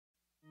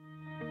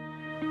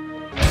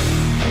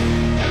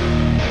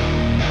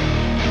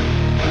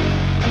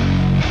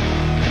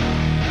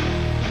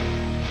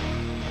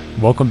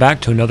Welcome back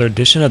to another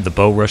edition of the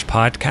BowRush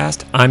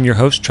podcast. I'm your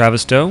host,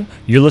 Travis Doe.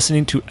 You're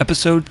listening to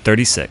episode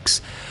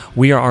 36.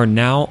 We are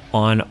now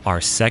on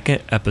our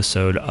second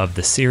episode of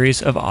the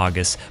series of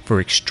August for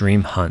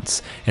extreme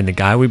hunts. And the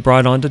guy we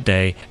brought on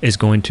today is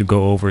going to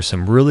go over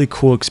some really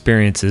cool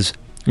experiences.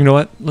 You know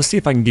what? Let's see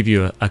if I can give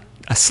you a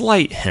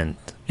slight hint.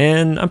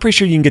 And I'm pretty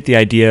sure you can get the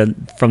idea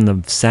from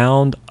the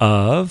sound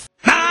of...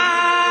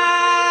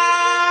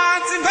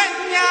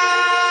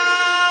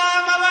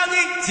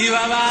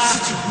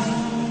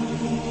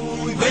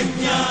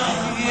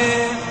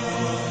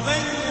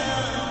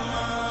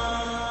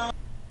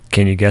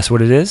 Can you guess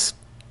what it is?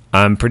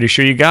 I'm pretty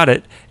sure you got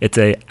it. It's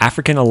a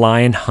African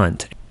lion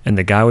hunt. And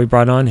the guy we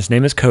brought on, his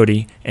name is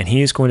Cody, and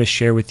he is going to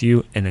share with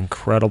you an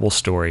incredible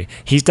story.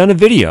 He's done a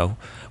video,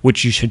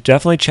 which you should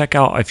definitely check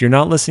out. If you're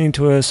not listening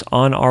to us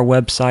on our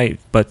website,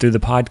 but through the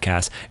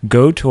podcast,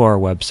 go to our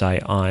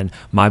website on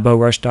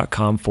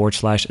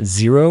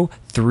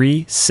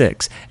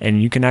mybowrush.com/036,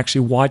 and you can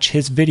actually watch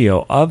his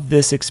video of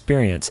this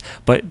experience.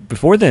 But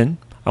before then,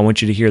 I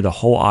want you to hear the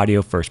whole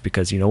audio first,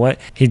 because you know what?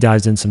 He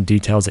dives in some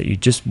details that you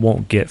just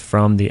won't get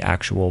from the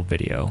actual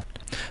video.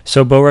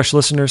 So BowRush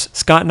listeners,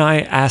 Scott and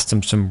I asked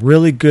him some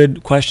really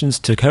good questions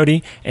to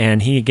Cody,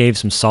 and he gave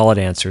some solid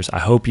answers. I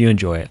hope you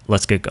enjoy it.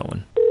 Let's get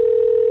going.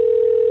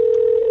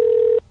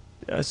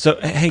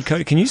 Hey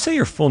Cody, can you say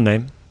your full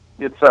name?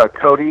 It's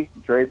Cody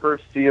Draper,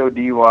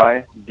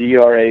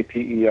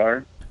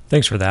 CODY-DRAPER.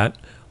 Thanks for that.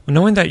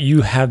 Knowing that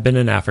you have been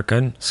in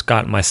Africa,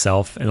 Scott,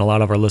 myself, and a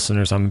lot of our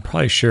listeners, I'm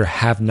probably sure,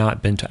 have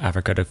not been to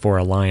Africa for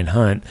a lion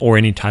hunt, or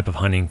any type of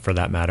hunting for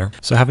that matter.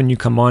 So having you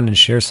come on and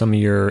share some of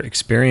your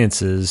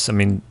experiences, I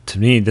mean, to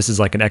me, this is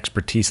like an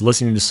expertise,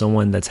 listening to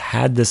someone that's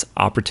had this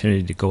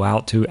opportunity to go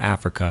out to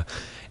Africa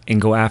and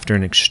go after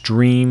an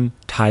extreme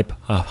type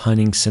of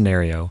hunting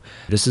scenario.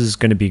 This is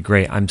going to be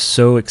great. I'm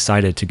so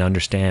excited to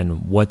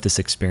understand what this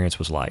experience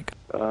was like.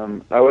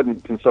 I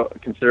wouldn't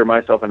consider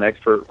myself an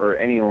expert or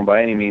anyone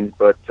by any means,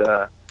 but,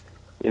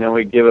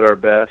 we give it our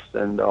best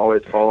and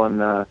always following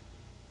the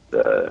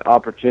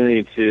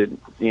opportunity to,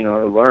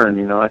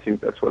 learn. I think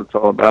that's what it's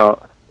all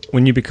about.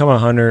 When you become a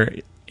hunter,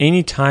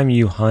 anytime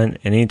you hunt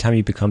and anytime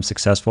you become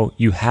successful,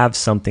 you have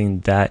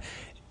something that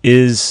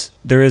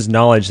there is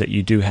knowledge that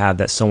you do have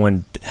that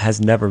someone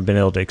has never been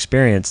able to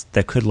experience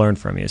that could learn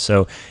from you.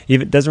 So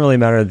it doesn't really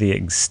matter the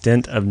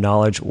extent of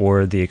knowledge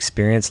or the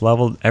experience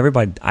level.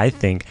 Everybody, I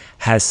think,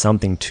 has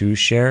something to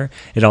share.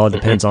 It all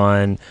depends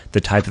on the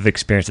type of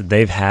experience that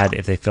they've had,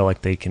 if they feel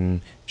like they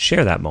can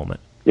share that moment.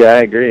 Yeah,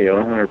 I agree,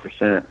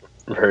 100%.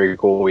 Very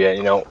cool.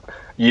 Yeah,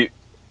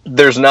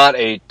 there's not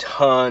a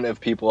ton of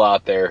people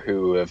out there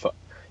who have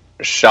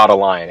shot a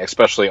lion,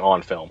 especially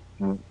on film,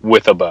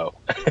 with a bow.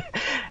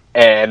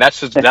 And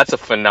that's a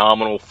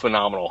phenomenal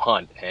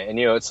hunt. And,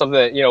 it's something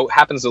that,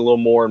 happens a little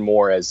more and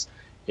more as,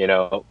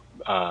 time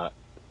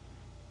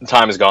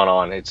has gone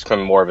on. It's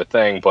becoming more of a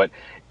thing. But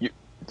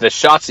the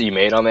shots that you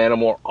made on the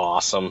animal are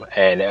awesome.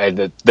 And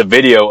the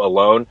video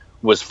alone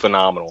was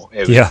phenomenal.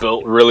 It was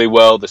built really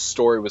well. The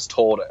story was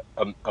told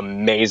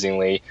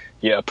amazingly.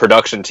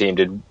 Production team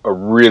did a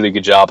really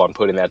good job on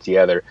putting that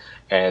together.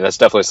 And that's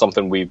definitely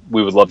something we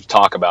would love to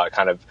talk about,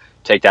 kind of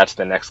take that to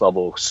the next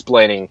level,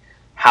 explaining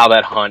how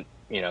that hunt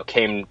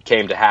came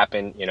to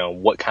happen,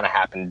 what kind of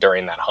happened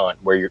during that hunt,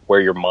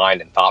 where your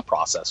mind and thought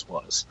process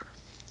was.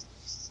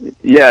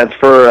 Yeah, it's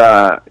for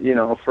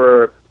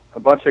a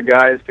bunch of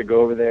guys to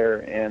go over there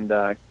and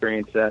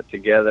experience that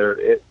together.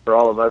 For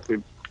all of us,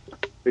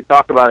 we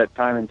talk about it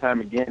time and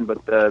time again,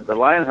 but the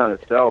lion hunt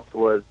itself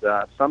was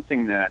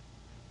something that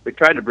we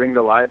tried to bring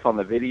to life on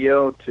the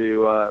video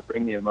to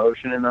bring the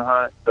emotion in the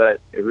hunt,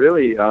 but it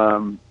really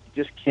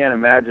just can't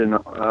imagine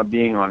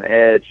being on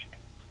edge.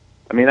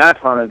 I mean, I've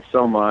hunted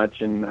so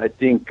much, and I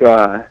think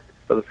for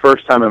the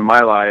first time in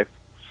my life,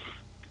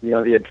 the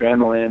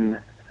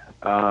adrenaline,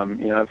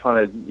 I've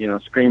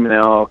hunted, screaming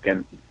elk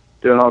and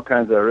doing all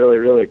kinds of really,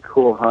 really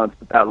cool hunts.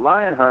 But that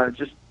lion hunt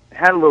just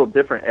had a little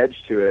different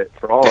edge to it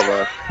for all of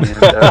us.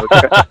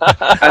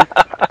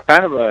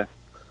 And,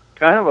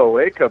 kind of a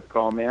wake-up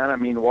call, man. I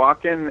mean,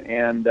 walking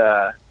and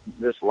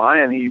this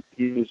lion,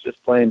 he was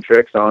just playing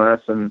tricks on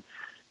us. And,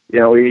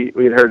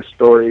 we'd heard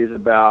stories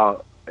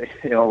about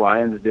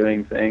lions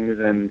doing things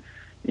and,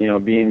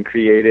 being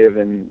creative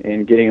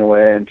and getting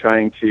away and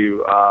trying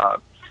to,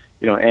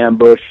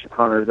 ambush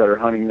hunters that are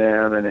hunting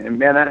them. And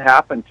man, that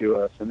happened to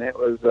us. And it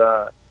was,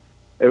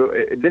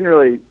 it didn't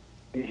really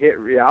hit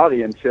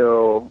reality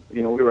until,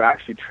 we were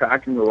actually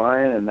tracking the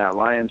lion, and that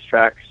lion's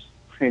tracks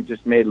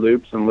just made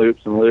loops and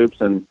loops and loops.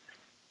 And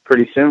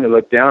pretty soon we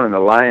looked down and the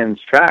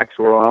lion's tracks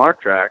were on our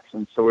tracks.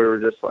 And so we were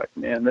just like,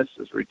 man, this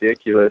is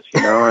ridiculous,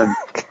 and,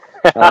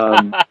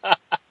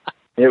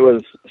 it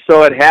was,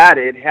 so it had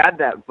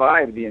that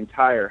vibe the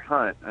entire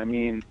hunt. I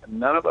mean,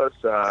 none of us,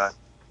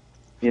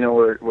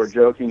 were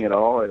joking at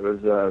all. It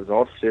was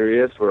all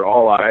serious. We're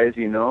all eyes,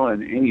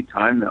 and any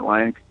time that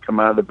lion could come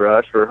out of the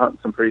brush, we're hunting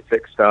some pretty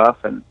thick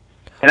stuff. And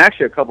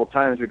actually a couple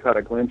times we caught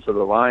a glimpse of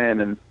the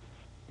lion,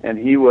 and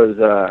he was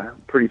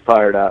pretty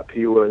fired up.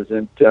 He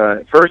wasn't,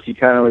 at first he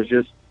kind of was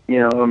just,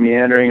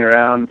 meandering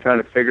around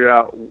trying to figure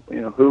out,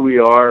 who we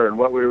are and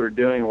what we were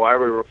doing, why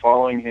we were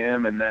following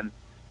him. And then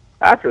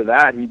after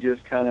that, he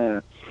just kind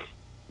of,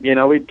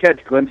 we'd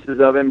catch glimpses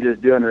of him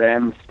just doing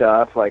random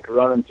stuff, like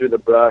running through the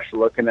brush,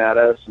 looking at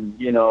us, and,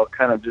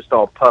 kind of just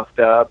all puffed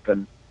up.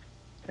 And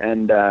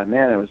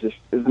man, it was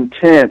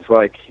intense.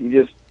 Like,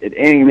 at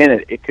any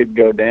minute it could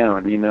go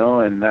down,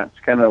 and that's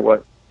kind of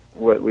what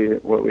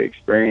we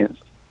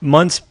experienced.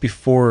 Months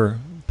before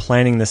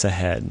planning this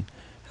ahead,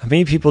 how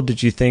many people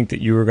did you think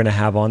that you were going to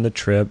have on the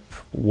trip?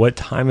 What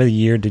time of the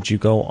year did you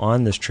go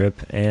on this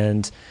trip?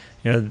 And,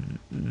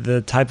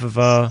 the type of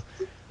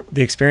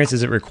the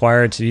experiences it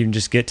required to even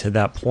just get to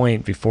that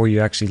point before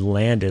you actually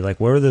landed. Like,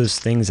 what were those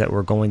things that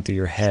were going through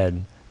your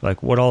head?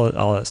 Like, what all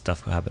that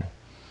stuff happened?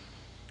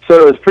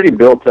 So it was pretty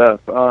built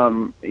up.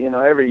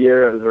 Every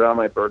year it was around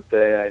my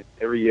birthday.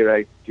 Every year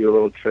I do a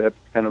little trip,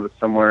 kind of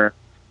somewhere.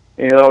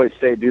 And they always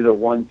say, do the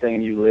one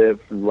thing you live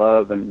and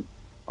love, and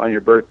on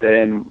your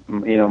birthday. And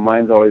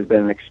mine's always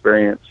been an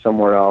experience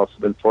somewhere else.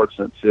 I've been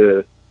fortunate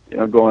to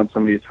go on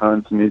some of these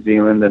hunts in New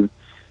Zealand, and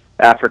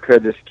Africa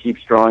just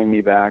keeps drawing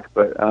me back.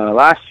 But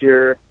last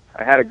year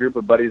I had a group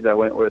of buddies that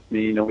went with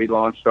me. We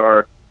launched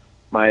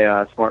my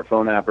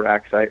smartphone app,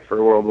 Rack Site,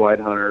 for worldwide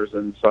hunters,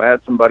 and so I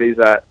had some buddies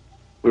that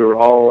we were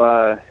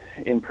all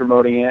in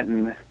promoting it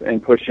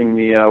and pushing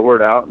the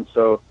word out. And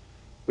so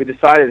we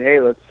decided, hey,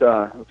 let's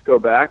go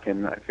back.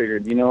 And I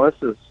figured, this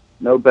is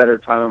no better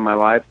time in my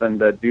life than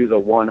to do the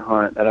one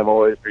hunt that I've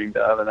always dreamed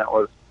of, and that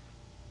was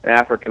an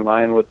African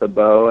lion with a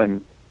bow.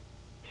 And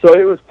so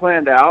it was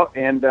planned out,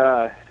 and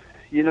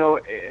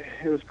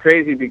it was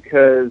crazy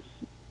because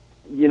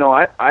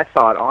I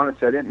thought,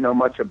 honestly, I didn't know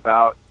much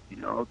about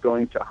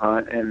going to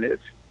hunt, and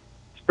it's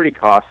pretty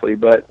costly.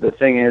 But the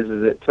thing is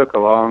it took a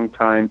long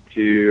time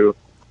to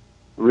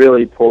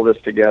really pull this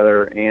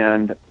together.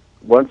 And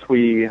once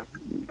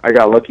I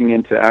got looking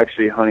into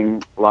actually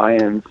hunting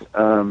lions,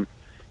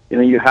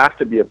 you have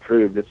to be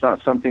approved. It's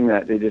not something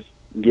that they just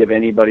give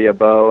anybody a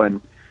bow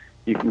and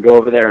you can go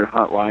over there and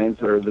hunt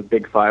lions or the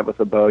big five with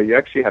a bow. You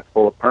actually have to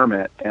pull a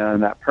permit,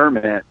 and that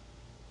permit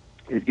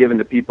is given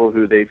to people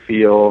who they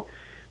feel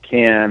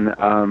can,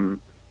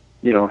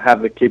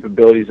 have the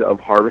capabilities of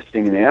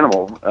harvesting an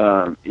animal,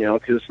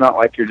 because it's not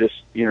like you're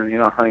just, you're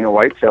not hunting a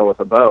whitetail with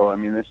a bow. I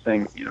mean, this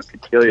thing,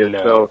 could kill you.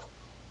 No. So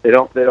they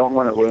don't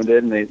want it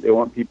wounded, and they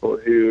want people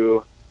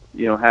who,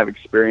 have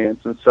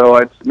experience. And so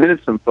I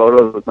submitted some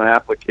photos with my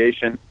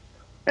application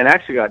and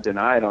actually got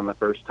denied on the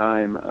first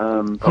time.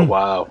 Oh,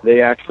 wow.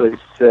 They actually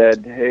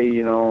said, hey,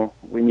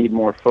 we need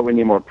more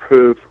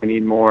proof. We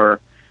need more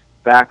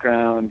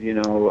background,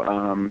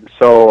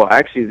 so I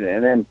actually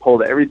and then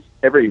pulled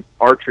every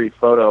archery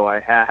photo I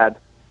had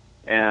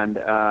and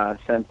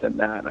sent them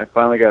that, and I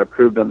finally got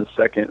approved on the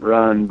second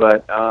run.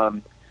 But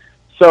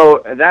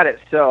so that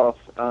itself,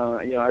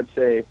 I'd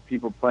say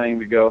people planning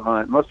to go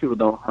hunt, most people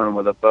don't hunt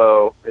with a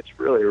bow. It's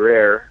really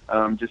rare,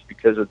 just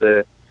because of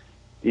the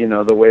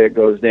the way it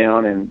goes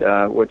down and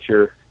what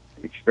your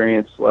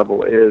experience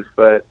level is.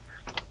 But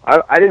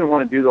I didn't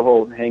want to do the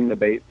whole hang the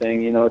bait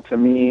thing. To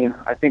me,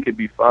 I think it'd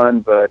be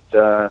fun, but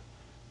I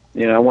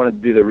wanted to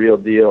do the real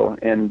deal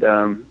and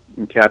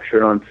capture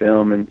it on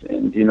film and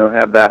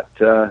have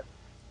that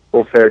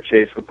full fair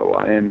chase with the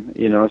lion.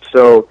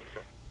 So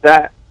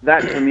that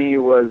to me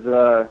was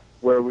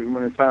where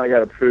when we finally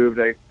got approved,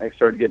 I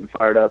started getting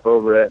fired up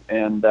over it,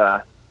 and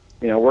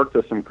worked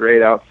with some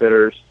great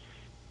outfitters.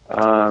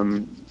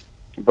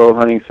 Bow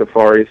Hunting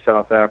Safari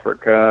South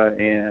Africa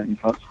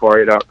and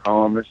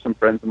huntsafari.com. There's some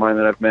friends of mine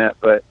that I've met,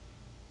 but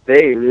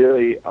they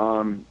really,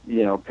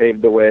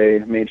 paved the way,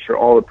 made sure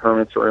all the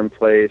permits were in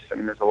place. I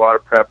mean, there's a lot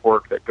of prep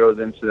work that goes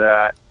into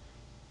that.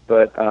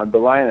 But the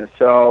lion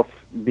itself,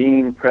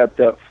 being prepped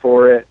up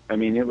for it, I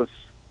mean, it was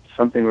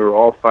something we were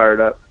all fired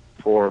up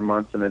for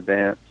months in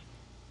advance.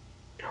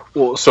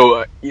 Well,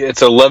 so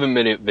it's an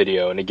 11-minute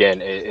video, and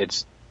again,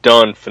 it's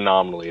done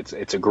phenomenally.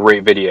 It's a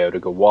great video to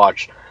go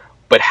watch.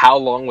 But how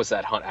long was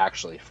that hunt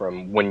actually,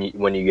 from when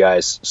you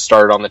guys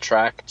started on the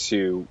track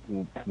to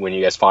when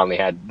you guys finally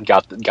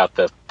got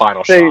the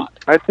final shot?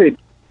 I'd say,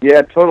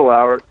 total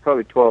hours,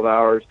 probably 12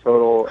 hours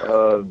total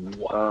of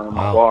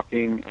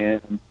walking,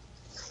 and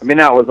I mean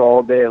that was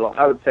all day.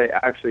 I would say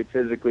actually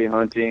physically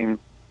hunting,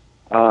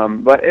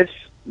 but it's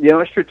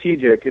it's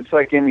strategic. It's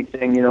like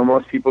anything.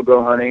 Most people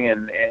go hunting,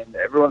 and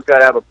everyone's got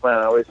to have a plan.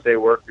 I always say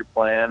work your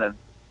plan,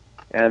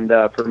 and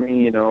for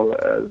me,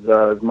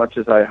 as much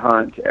as I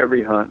hunt,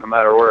 every hunt, no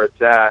matter where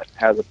it's at,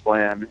 has a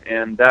plan.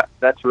 And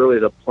that's really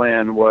the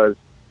plan, was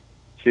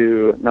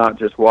to not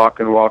just walk,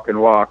 but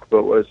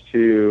was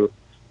to,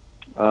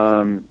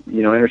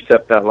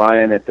 intercept that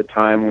lion at the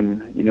time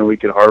when, we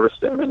could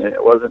harvest him. And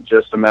it wasn't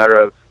just a matter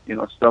of,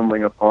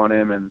 stumbling upon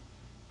him and,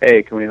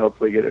 hey, can we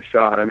hopefully get a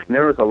shot? I mean,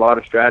 there was a lot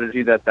of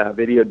strategy that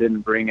video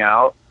didn't bring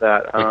out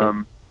that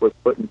was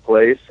put in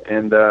place,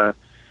 and, a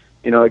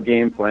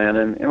game plan.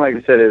 And like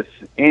I said, it's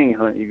any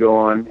hunt you go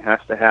on has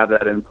to have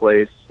that in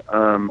place,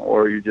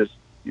 or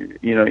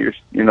you're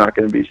not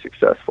going to be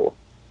successful.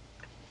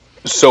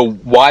 So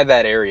why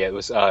that area? It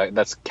was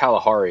that's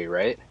Kalahari,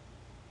 right?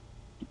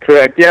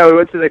 Correct. Yeah, we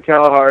went to the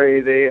Kalahari.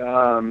 They,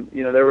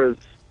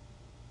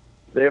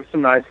 they have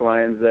some nice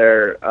lions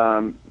there.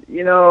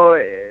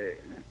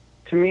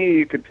 To me,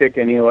 you could pick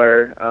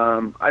anywhere.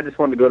 I just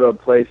wanted to go to a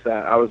place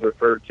that I was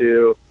referred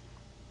to.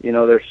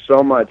 There's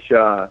so much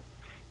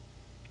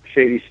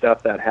shady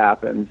stuff that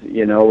happens,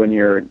 when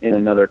you're in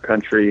another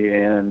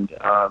country. And,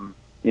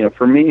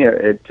 for me,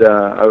 I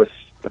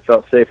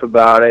felt safe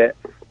about it.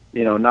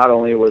 Not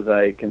only was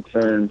I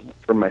concerned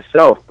for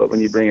myself, but when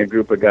you bring a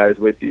group of guys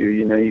with you,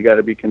 you got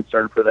to be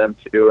concerned for them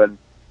too,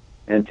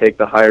 and take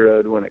the high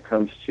road when it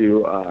comes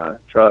to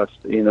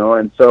trust,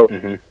 and so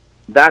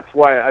that's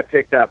why I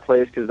picked that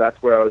place, because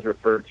that's where I was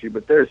referred to.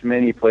 But there's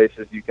many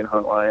places you can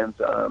hunt lions.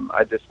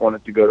 I just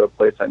wanted to go to a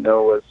place I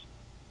know was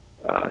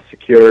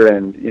secure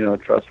and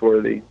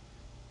trustworthy.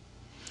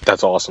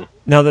 That's awesome.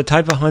 Now, the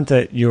type of hunt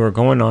that you were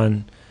going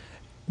on,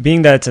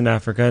 being that it's in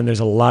Africa and there's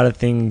a lot of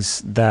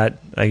things that,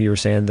 like you were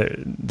saying,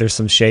 there's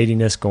some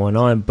shadiness going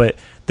on, but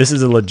this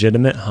is a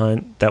legitimate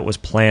hunt that was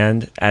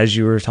planned, as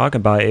you were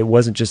talking about. It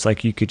wasn't just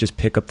like you could just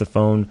pick up the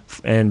phone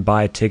and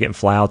buy a ticket and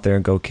fly out there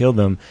and go kill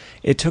them.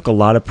 It took a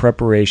lot of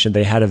preparation.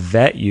 They had to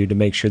vet you to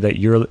make sure that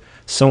you're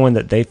someone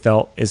that they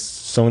felt is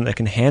someone that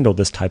can handle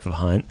this type of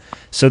hunt.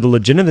 So the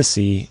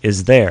legitimacy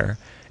is there,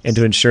 and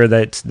to ensure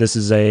that this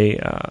is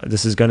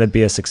going to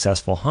be a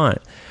successful hunt.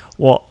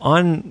 Well,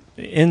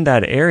 in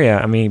that area,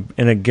 I mean,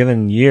 in a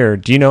given year,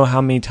 do you know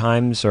how many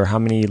times or how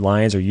many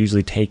lions are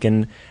usually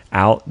taken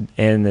out?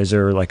 And is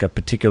there like a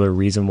particular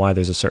reason why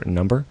there's a certain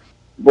number?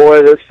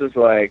 Boy, this is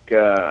like,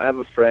 I have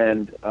a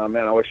friend,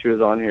 man, I wish he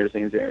was on here. His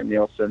name's Aaron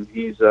Nielsen.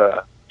 He's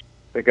the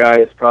guy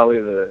is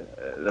probably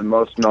the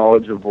most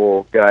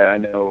knowledgeable guy I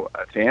know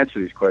to answer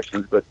these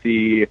questions. But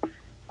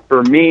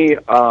for me,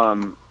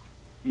 I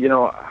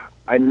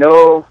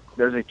know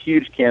there's a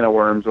huge can of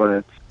worms when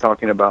it's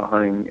talking about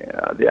hunting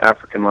the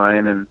African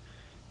lion,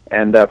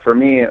 and for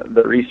me,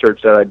 the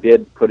research that I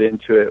did put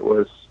into it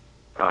was,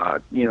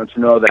 to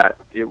know that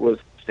it was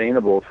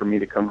sustainable for me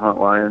to come hunt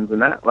lions,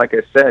 and that, like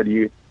I said,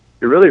 you're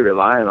really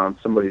relying on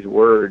somebody's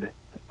word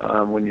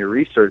when you're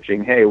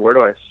researching. Hey, where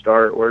do I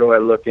start? Where do I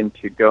look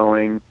into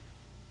going?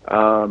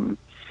 But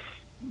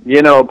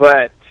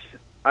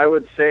I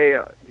would say,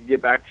 to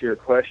get back to your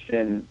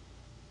question,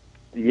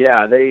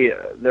 yeah,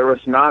 there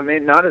was not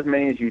as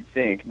many as you'd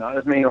think. Not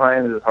as many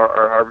lions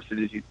are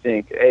harvested as you'd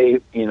think.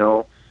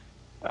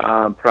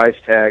 Price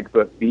tag,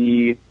 but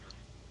B,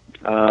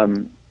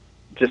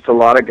 just a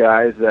lot of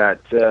guys that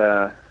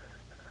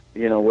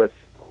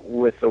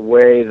with the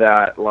way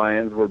that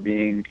lions were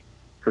being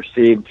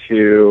perceived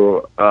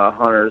to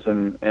hunters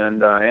and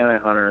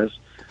anti-hunters,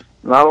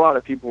 not a lot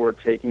of people were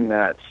taking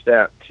that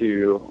step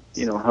to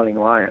hunting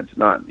lions.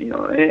 Not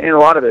and a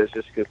lot of it is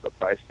just because of the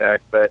price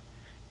tag, but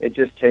it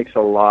just takes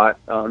a lot.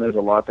 There's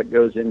a lot that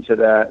goes into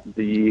that.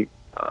 The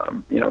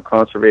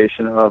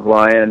conservation of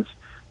lions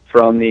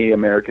from the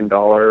American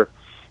dollar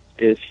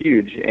is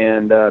huge,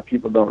 and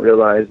people don't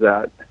realize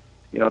that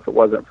if it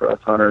wasn't for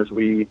us hunters,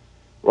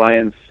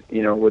 lions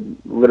would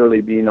literally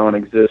be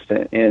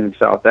non-existent in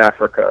South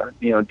Africa.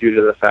 Due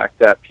to the fact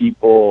that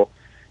people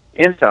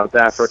in South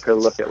Africa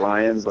look at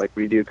lions like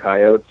we do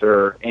coyotes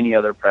or any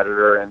other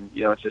predator, and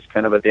it's just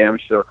kind of a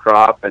damage to their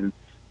crop and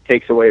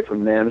takes away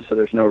from them, so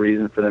there's no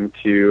reason for them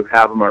to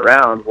have them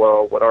around.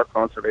 Well, what our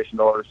conservation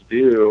dollars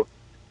do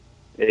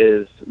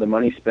is the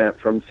money spent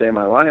from, say,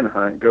 my lion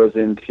hunt goes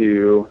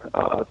into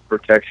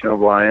protection of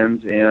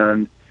lions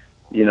and,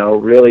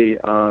 really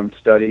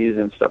studies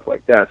and stuff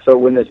like that. So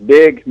when this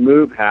big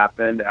move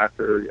happened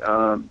after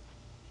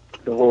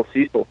the whole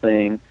Cecil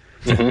thing,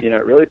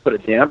 it really put a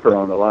damper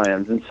on the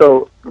lions. And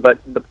so, but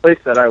the place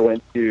that I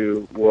went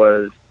to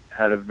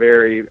had a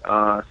very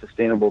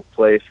sustainable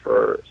place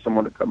for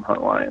someone to come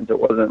hunt lions. It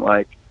wasn't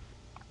like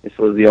this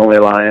was the only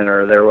lion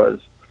or there was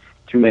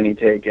too many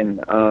taken.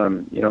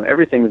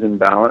 Everything's in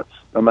balance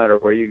no matter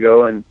where you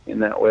go in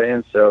that way.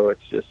 And so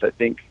it's just, I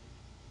think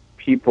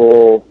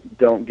people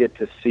don't get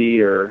to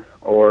see or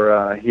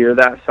hear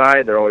that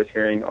side. They're always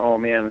hearing, oh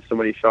man,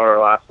 somebody shot our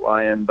last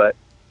lion. But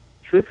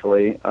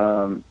truthfully,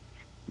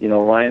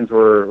 lions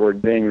were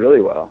doing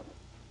really well.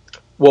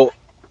 Well,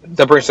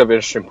 that brings up an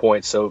interesting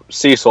point. So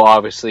Cecil,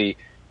 obviously,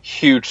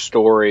 huge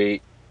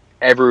story.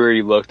 Everywhere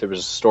you looked, there was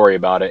a story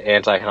about it.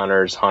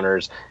 Anti-hunters,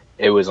 hunters.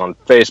 It was on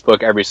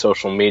Facebook, every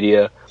social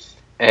media.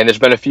 And there's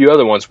been a few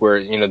other ones where,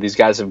 these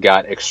guys have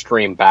got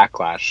extreme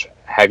backlash.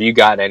 Have you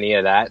got any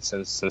of that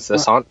since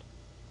this hunt?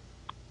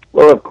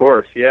 Well, of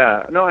course,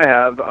 yeah. No, I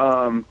have.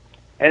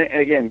 And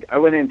again, I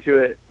went into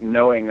it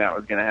knowing that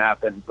was going to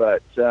happen.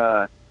 But,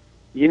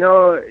 you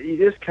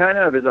just kind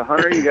of, as a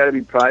hunter, you got to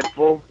be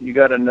prideful. You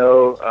got to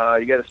know,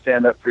 you got to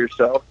stand up for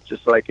yourself,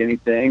 just like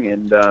anything.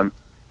 And,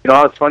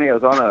 it's funny. I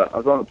was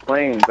on a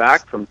plane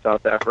back from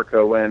South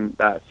Africa when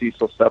that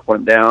Cecil stuff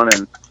went down,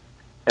 and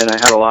I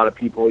had a lot of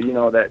people,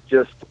 that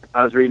just,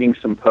 I was reading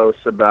some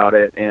posts about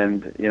it,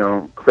 and,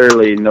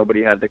 clearly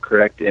nobody had the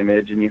correct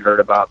image, and you heard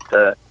about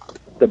the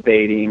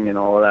baiting and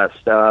all of that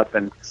stuff,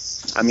 and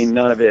I mean,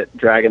 none of it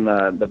dragging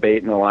the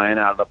bait and the lion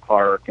out of the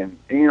park, and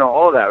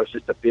all of that was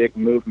just a big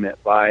movement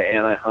by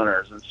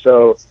anti-hunters. And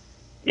so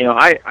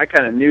I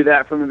kind of knew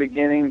that from the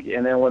beginning,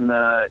 and then when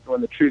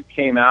the truth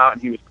came out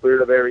and he was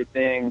cleared of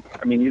everything,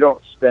 I mean, you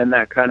don't spend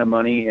that kind of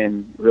money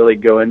and really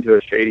go into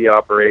a shady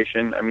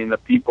operation. I mean, the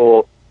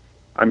people,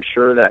 I'm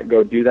sure, that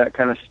go do that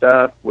kind of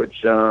stuff,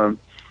 which,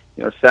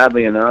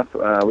 sadly enough,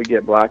 we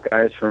get black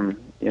guys from,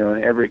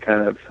 every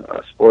kind of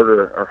sport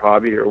or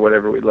hobby or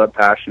whatever we love,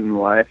 passion in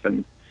life,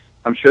 and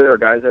I'm sure there are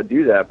guys that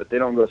do that, but they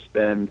don't go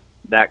spend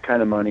that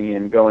kind of money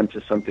and go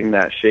into something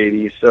that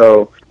shady.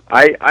 So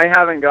I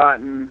haven't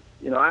gotten,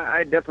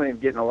 I definitely am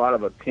getting a lot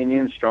of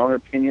strong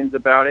opinions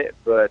about it,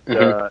 but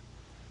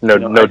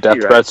no death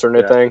threats or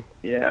anything.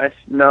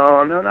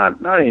 No,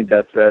 not any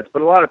death threats,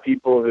 but a lot of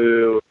people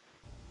who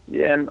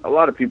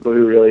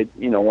really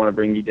want to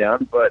bring you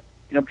down. But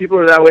people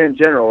are that way in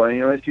general,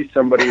 and I see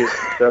somebody is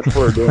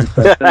successful or doing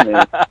something,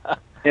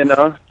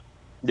 and,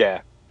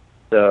 Yeah.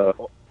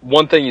 So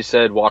one thing you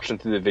said watching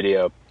through the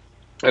video,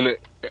 and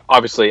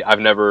obviously I've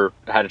never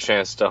had a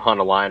chance to hunt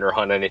a lion or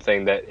hunt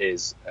anything that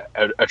is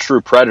a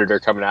true predator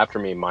coming after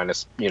me,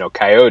 minus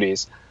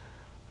coyotes,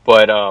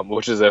 but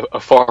which is a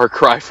far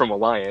cry from a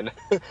lion.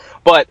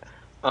 But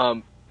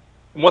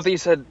one thing you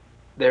said,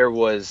 there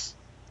was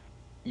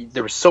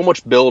so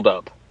much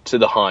buildup to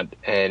the hunt,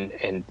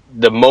 and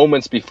the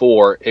moments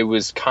before, it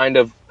was kind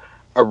of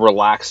a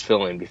relaxed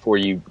feeling before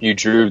you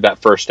drew that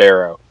first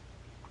arrow,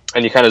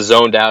 and you kind of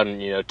zoned out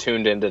and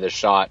tuned into the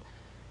shot.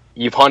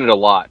 You've hunted a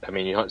lot. I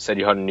mean, you said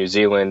you hunted New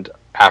Zealand,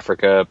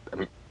 Africa,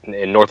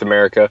 in North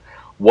America.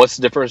 What's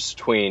the difference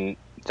between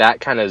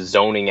that kind of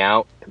zoning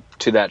out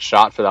to that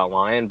shot for that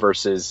lion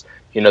versus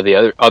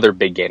the other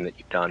big game that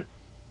you've done?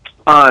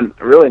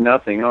 Really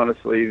nothing,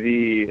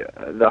 honestly.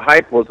 The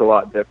hype was a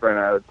lot different,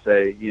 I would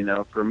say.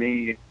 For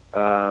me,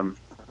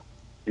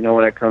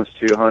 when it comes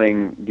to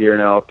hunting deer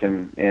and elk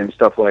and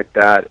stuff like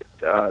that.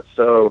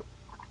 So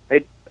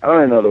I don't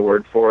even know the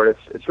word for it.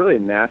 It's really a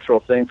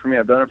natural thing for me.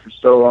 I've done it for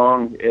so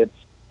long.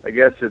 I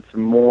guess it's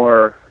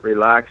more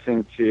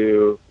relaxing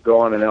to go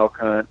on an elk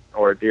hunt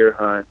or a deer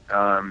hunt.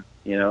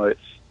 It's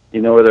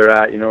where they're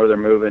at, where they're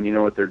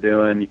moving, what they're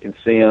doing. You can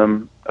see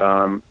them.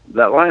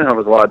 That lion hunt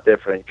was a lot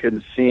different. You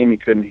couldn't see him, you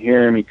couldn't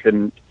hear him, you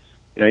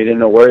didn't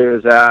know where he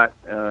was at.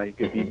 He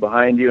could be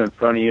behind you, in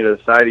front of you, to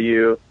the side of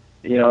you.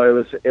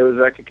 It was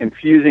like a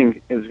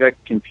confusing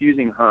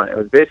hunt. It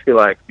was basically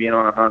like being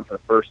on a hunt for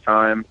the first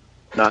time,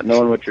 not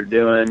knowing what you're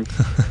doing.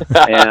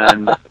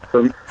 And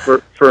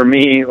for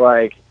me,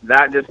 like,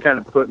 that just kind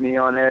of put me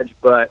on edge.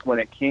 But when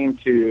it came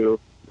to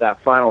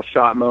that final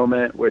shot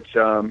moment, which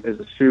is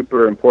a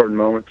super important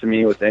moment to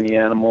me with any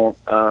animal,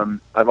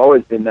 I've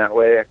always been that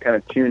way. I kind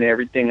of tune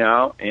everything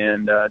out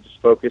and just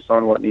focus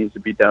on what needs to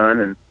be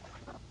done.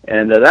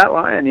 And that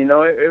lion,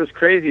 it was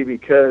crazy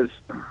because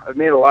I've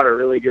made a lot of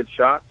really good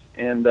shots,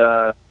 and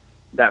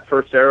that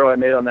first arrow I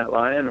made on that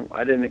lion,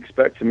 I didn't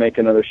expect to make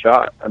another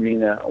shot. I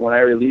mean, when I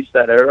released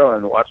that arrow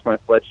and watched my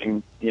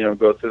fletching,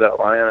 go through that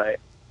lion,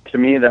 to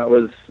me, it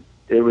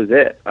was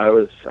it.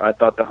 I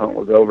thought the hunt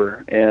was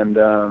over.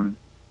 And,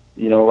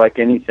 like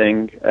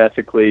anything,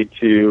 ethically,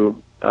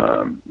 to,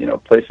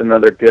 place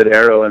another good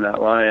arrow in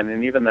that lion.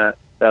 And even that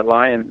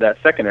lion, that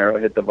second arrow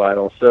hit the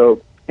vital.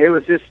 So it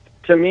was just,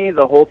 to me,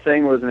 the whole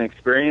thing was an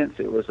experience.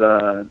 It was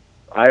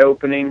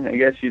eye-opening, I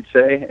guess you'd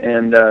say,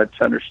 and to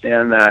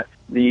understand that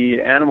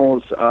the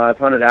animals, I've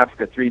hunted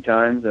Africa 3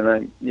 times,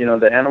 and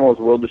the animals'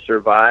 will to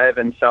survive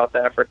in South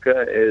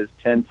Africa is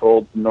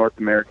tenfold North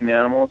American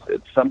animals.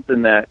 It's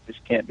something that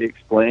just can't be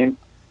explained.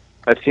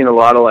 I've seen a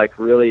lot of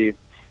really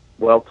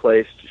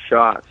well-placed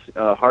shots,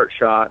 heart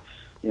shots,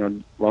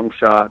 lung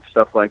shots,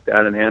 stuff like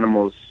that, and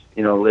animals,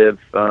 live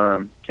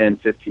 10,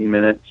 15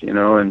 minutes,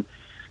 and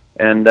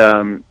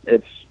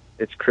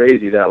it's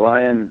crazy. That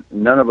lion,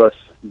 none of us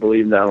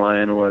believed that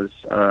lion was,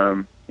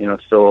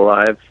 still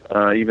alive.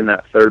 Even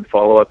that third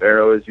follow-up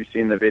arrow, as you see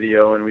in the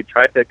video, and we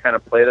tried to kind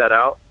of play that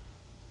out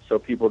so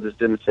people just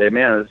didn't say,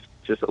 man, it's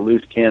just a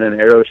loose cannon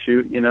arrow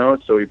shoot,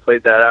 so we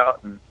played that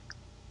out, and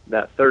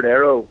that third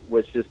arrow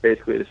was just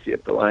basically to see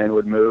if the lion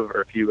would move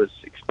or if he was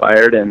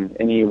expired, and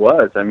he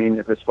was. I mean,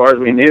 as far as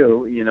we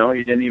knew,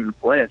 he didn't even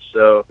flinch,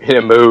 so he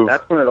didn't move.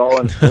 That's when it all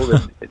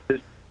unfolded.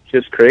 It's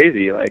just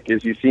crazy. Like,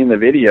 as you see in the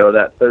video,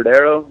 that third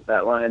arrow,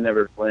 that lion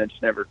never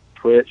flinched, never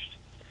twitched.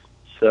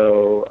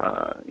 So,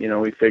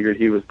 we figured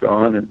he was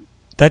gone. And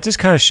that just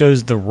kind of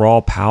shows the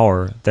raw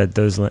power that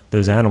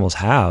those animals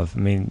have. I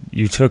mean,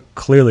 you took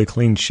clearly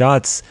clean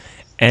shots,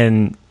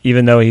 and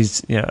even though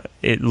he's,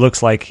 it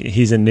looks like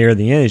he's in near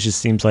the end, it just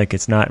seems like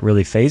it's not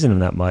really phasing him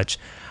that much.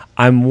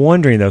 I'm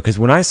wondering, though, because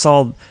when I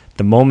saw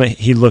the moment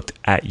he looked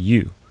at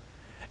you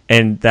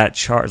and that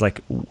charge,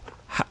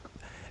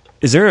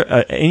 is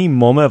there any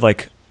moment of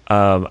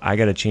I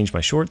got to change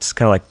my shorts,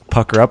 kind of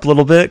pucker up a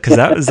little bit? Because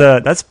that was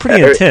that's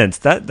pretty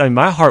intense.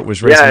 My heart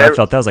was racing. I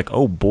felt that. I was like,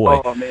 oh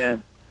boy. Oh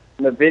man,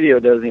 the video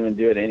doesn't even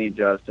do it any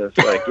justice.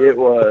 It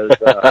was.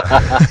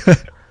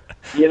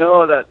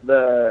 That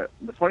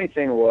the funny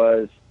thing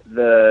was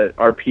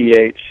our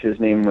PH. His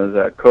name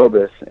was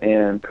Cobus,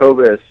 and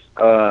Cobus,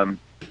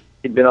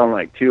 he'd been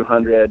on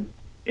 200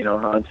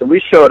 hunts, and we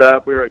showed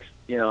up. We were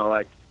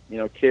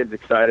kids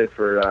excited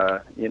for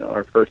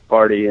our first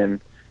party,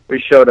 and we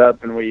showed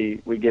up and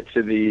we get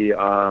to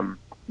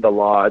the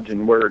lodge,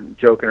 and we're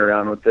joking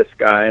around with this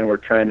guy, and we're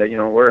trying to,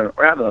 we're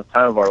having the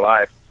time of our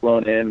life.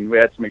 Flown in, we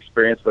had some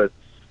experience with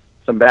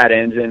some bad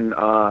engine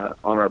on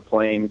our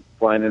plane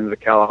flying into the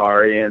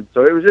Kalahari, and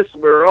so it was just,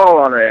 we were all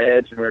on our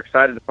edge, and we were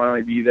excited to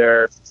finally be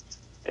there.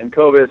 And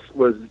Cobus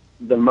was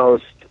the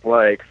most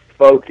like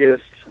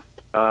focused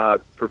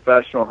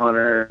professional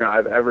hunter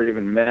I've ever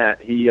even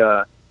met. He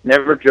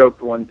never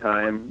joked one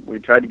time. We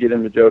tried to get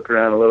him to joke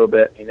around a little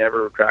bit. He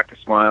never cracked a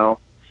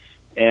smile.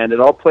 And it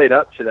all played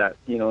up to that.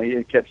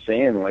 He kept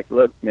saying, like,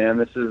 look, man,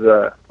 this is,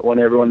 I want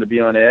everyone to be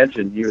on edge.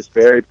 And he was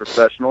very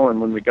professional. And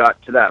when we got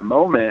to that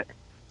moment,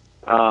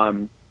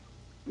 the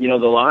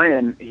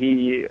lion,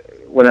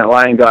 when that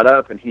lion got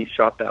up and he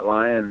shot that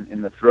lion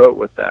in the throat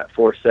with that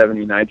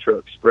 470 Nitro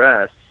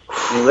Express,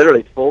 he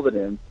literally folded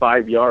him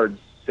 5 yards,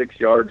 6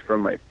 yards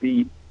from my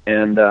feet.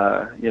 And,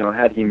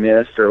 had he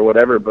missed or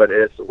whatever, but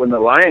it's when the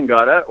lion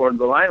got up, or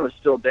the lion was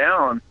still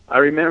down, I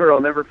remember, I'll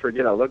never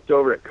forget, I looked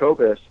over at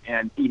Cobus,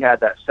 and he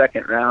had that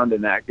second round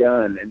in that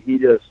gun, and he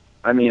just,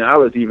 I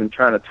was even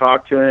trying to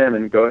talk to him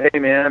and go, hey,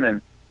 man,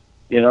 and,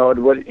 and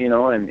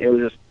it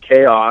was just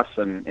chaos,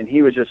 and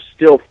he was just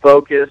still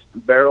focused,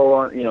 barrel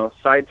on,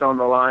 sights on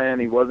the lion,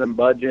 he wasn't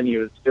budging, he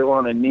was still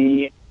on a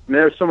knee.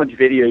 There was so much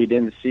video you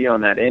didn't see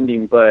on that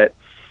ending, but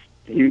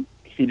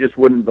he just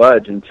wouldn't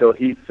budge until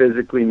he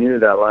physically knew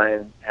that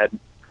lion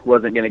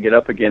wasn't going to get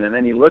up again. And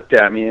then he looked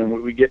at me,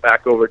 and we get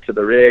back over to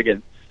the rig,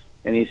 and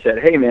he said,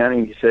 hey, man,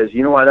 and he says,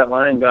 you know why that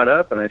lion got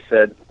up? And I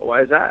said, well,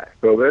 why is that,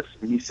 Cobus?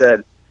 And he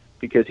said,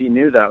 because he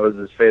knew that was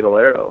his fatal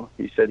arrow.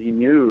 He said he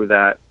knew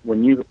that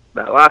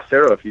that last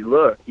arrow, if you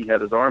look, he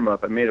had his arm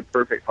up. I made a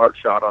perfect heart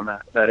shot on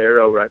that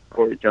arrow right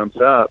before he jumps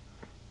up.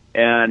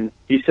 And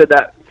he said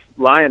that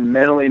lion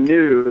mentally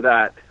knew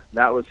that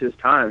was his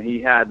time.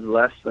 He had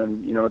less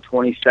than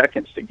 20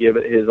 seconds to give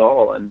it his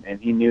all, and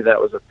he knew that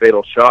was a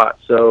fatal shot.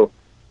 So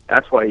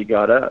that's why he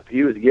got up.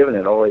 He was giving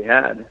it all he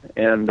had,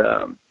 and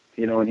and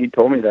he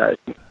told me that.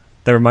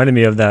 That reminded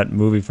me of that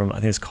movie from,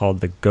 I think it's called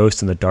The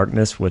Ghost in the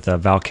Darkness, with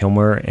Val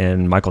Kilmer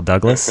and Michael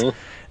Douglas. Mm-hmm.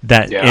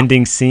 That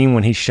ending scene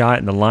when he shot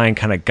and the lion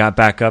kind of got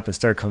back up and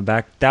started coming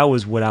back. That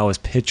was what I was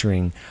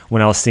picturing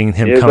when I was seeing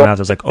him come out. I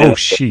was like, oh,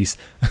 jeez.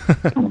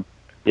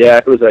 Yeah,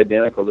 it was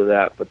identical to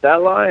that. But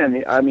that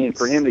lion,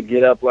 for him to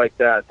get up like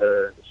that,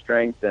 the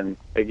strength, and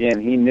again,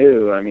 he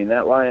knew,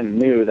 that lion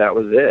knew that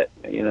was it,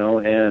 and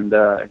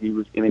he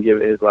was going to give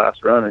it his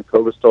last run. And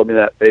Cobus told me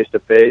that face to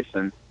face,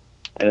 and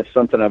it's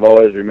something I've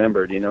always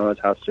remembered, is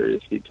how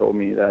serious he told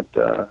me that,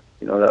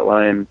 that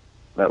lion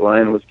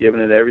was giving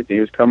it everything.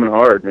 He was coming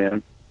hard,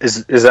 man.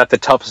 Is that the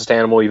toughest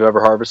animal you've ever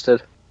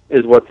harvested?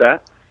 Is what's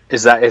that?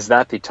 Is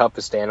that the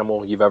toughest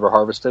animal you've ever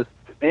harvested?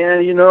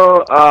 Man,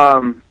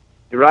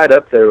 you're right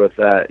up there with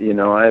that.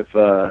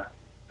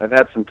 I've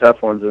had some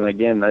tough ones, and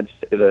again, I'd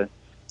say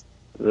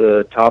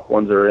the top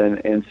ones are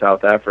in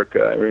South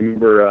Africa. I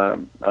remember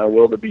a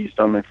wildebeest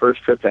on my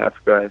first trip to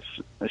Africa.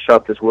 I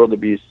shot this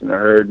wildebeest in a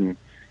herd, and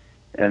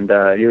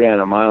he ran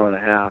 1.5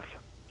 miles,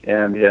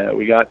 and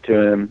we got to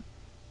him,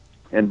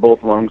 and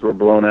both lungs were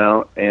blown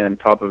out, and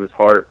top of his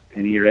heart,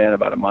 and he ran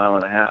about 1.5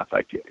 miles.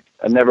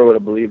 I never would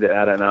have believed it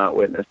had I not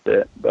witnessed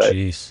it. But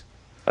jeez,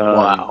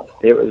 wow,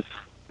 it was.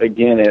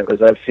 Again,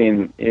 I've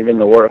seen even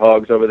the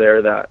warthogs over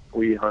there that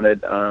we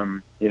hunted,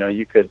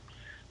 you could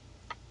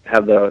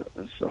have the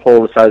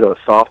hole the size of a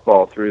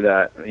softball through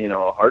that,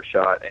 a heart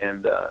shot,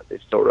 and they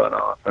still run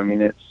off.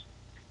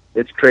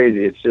 It's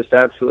crazy. It's just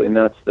absolutely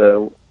nuts,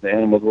 the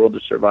animals' world to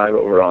survive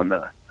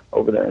over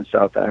there in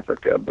South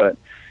Africa. But,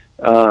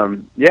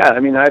 when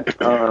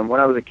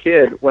I was a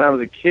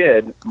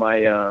kid,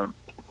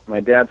 my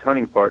dad's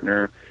hunting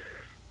partner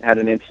had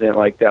an incident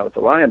like that with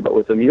the lion, but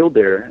with a mule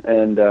deer.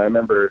 And I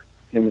remember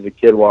him as a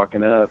kid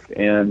walking up,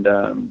 and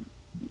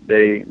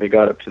they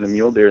got up to the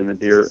mule deer, and the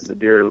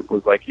deer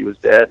was like he was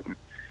dead,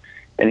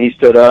 and he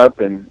stood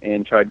up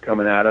and tried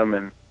coming at him,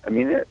 and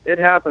it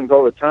happens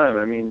all the time.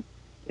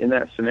 In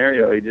that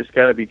scenario, you just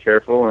got to be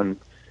careful and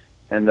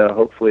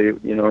hopefully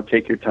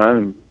take your time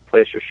and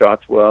place your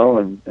shots well,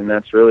 and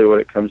that's really what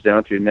it comes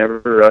down to. Never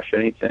rush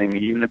anything,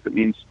 even if it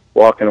means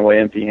walking away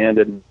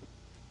empty-handed.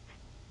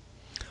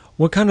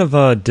 What kind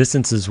of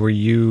distances were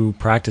you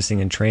practicing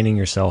and training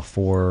yourself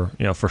for,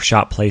 for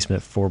shot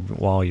placement for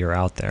while you're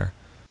out there?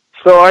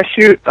 So I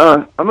shoot,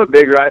 I'm a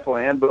big rifle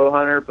and bow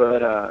hunter,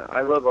 but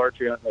I love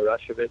archery on the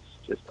rush of it.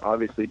 It's just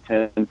obviously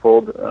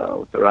tenfold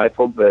with the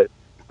rifle, but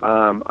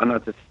I'm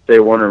not to say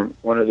one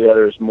or the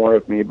other is more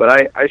of me, but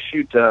I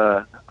shoot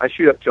up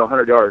to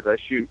 100 yards. I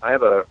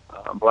have a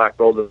Black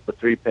Gold with a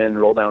 3-pin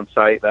roll-down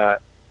sight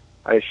that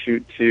I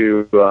shoot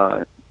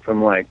to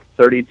from like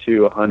 30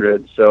 to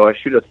 100. So I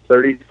shoot a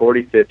 30,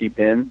 40, 50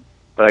 pin,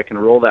 but I can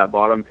roll that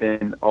bottom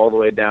pin all the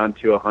way down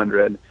to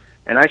 100.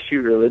 And I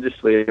shoot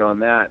religiously on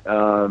that,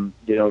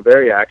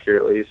 very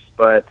accurately.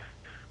 But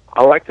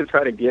I like to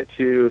try to get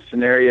to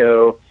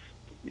scenario,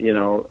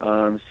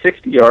 60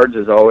 yards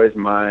is always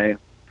my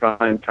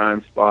prime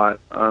time spot.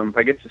 If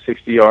I get to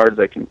 60 yards,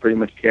 I can pretty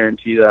much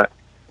guarantee that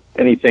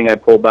anything I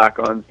pull back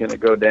on is going to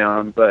go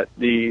down. But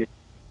the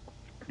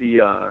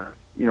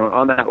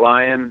on that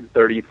lion,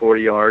 30,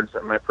 40 yards.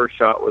 My first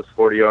shot was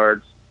 40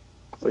 yards.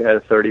 We had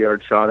a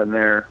 30-yard shot in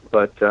there,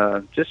 but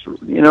just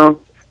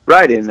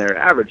right in there,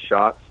 average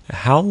shots.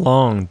 How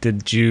long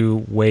did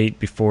you wait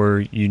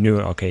before you knew,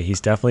 okay,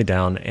 he's definitely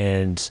down?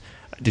 And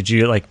did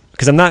you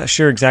because I'm not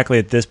sure exactly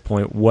at this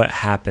point what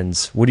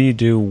happens. What do you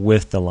do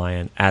with the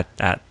lion at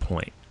that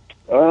point?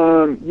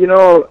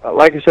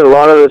 Like I said, a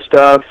lot of the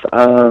stuff,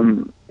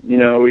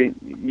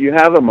 you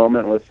have a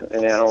moment with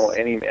an animal,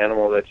 any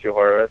animal that you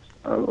harvest.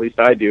 At least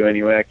I do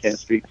anyway. I can't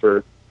speak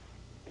for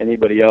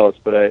anybody else,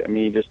 but I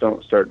mean, you just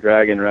don't start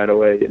dragging right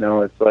away.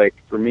 It's like,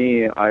 for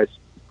me, I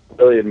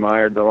really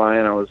admired the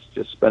lion. I was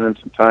just spending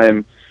some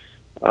time,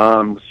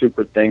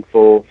 super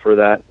thankful for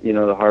that,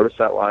 to harvest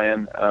that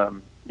lion.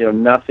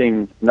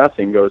 Nothing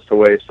goes to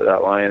waste of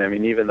that lion. I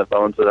mean, even the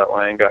bones of that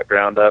lion got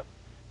ground up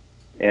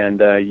and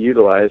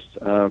utilized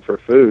for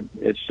food.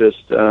 It's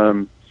just,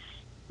 the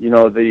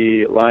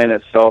lion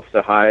itself,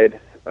 the hide,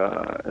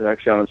 is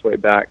actually on its way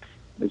back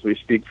as we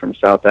speak from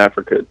South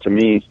Africa to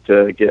me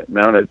to get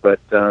mounted. But,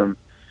 the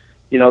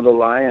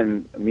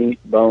lion, meat,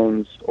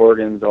 bones,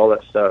 organs, all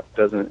that stuff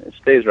it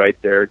stays right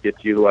there,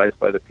 gets utilized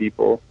by the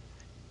people.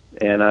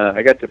 And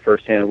I got to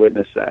firsthand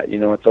witness that.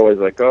 It's always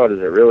like, oh, does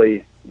it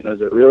really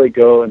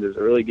go and does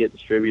it really get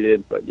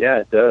distributed? But yeah,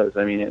 it does.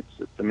 I mean, it's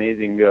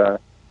amazing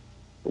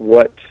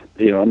what,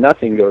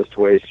 nothing goes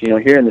to waste.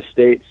 Here in the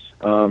States,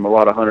 a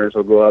lot of hunters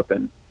will go up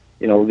and,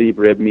 leave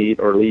rib meat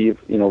or leave,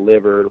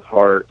 liver,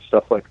 heart,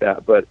 stuff like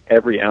that. But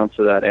every ounce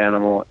of that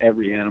animal,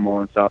 every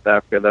animal in South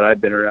Africa that I've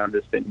been around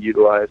has been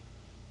utilized.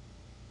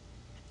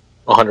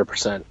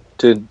 100%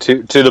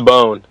 to the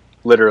bone,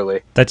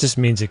 literally. That just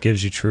means it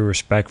gives you true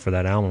respect for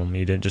that animal.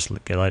 You didn't just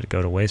let it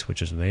go to waste,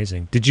 which is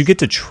amazing. Did you get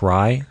to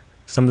try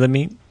some of the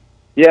meat?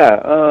 Yeah,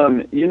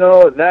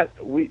 that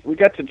we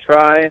got to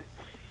try.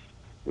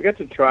 We got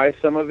to try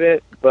some of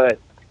it, but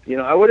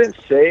I wouldn't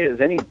say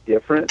it's any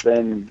different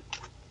than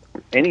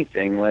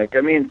anything.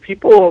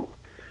 People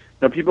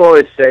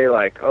always say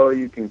oh,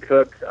 you can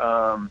cook,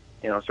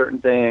 certain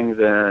things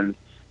and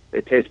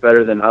they taste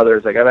better than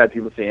others. I've had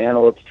people say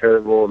antelope's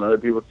terrible, and other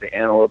people say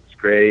antelope's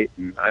great.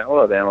 And I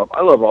love antelope.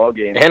 I love all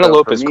game.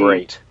 Antelope is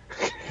great.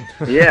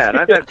 Yeah, and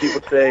I've had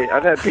people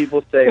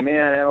say,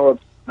 man,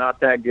 antelope's not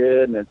that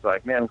good. And it's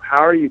like, man,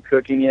 how are you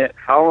cooking it?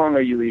 How long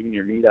are you leaving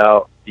your meat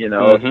out?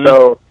 Mm-hmm.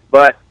 So,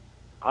 but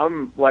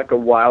I'm like a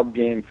wild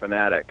game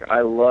fanatic. I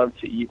love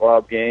to eat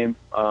wild game.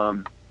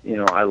 I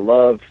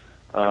love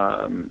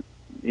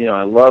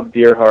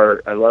deer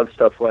heart. I love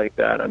stuff like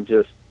that. I'm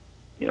just,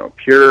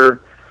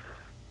 pure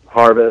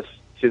harvest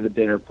to the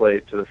dinner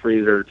plate, to the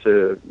freezer,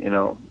 to,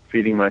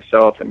 feeding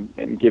myself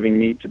and giving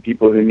meat to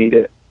people who need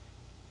it.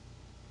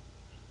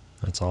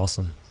 That's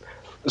awesome.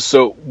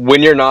 So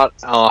when you're not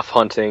off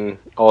hunting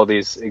all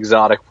these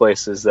exotic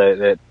places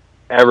that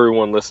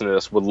everyone listening to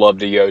this would love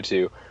to go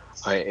to,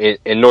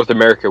 in North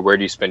America, where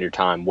do you spend your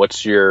time?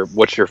 What's your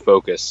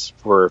focus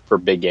for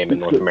big game in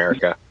North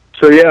America?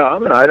 So yeah,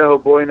 I'm an Idaho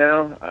boy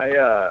now.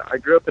 I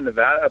grew up in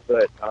Nevada,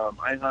 but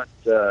I hunt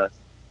the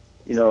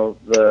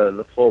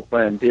full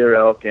plan: deer,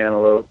 elk,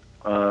 antelope,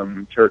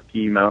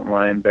 turkey, mountain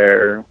lion,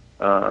 bear.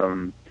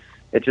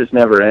 It just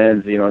never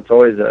ends. It's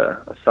always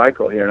a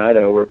cycle here in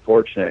Idaho. We're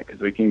fortunate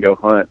because we can go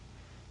hunt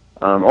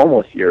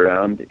almost year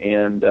round,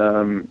 and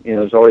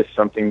there's always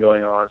something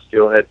going on: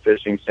 steelhead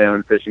fishing,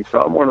 salmon fishing.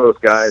 So I'm one of those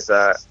guys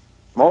that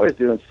I'm always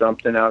doing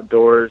something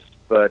outdoors.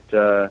 But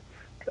the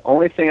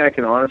only thing I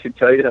can honestly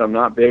tell you that I'm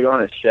not big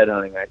on is shed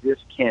hunting. I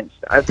just can't.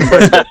 I have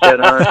somebody that shed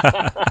hunt,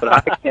 but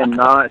I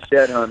cannot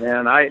shed hunt,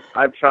 man.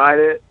 I've tried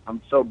it.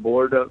 I'm so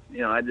bored of,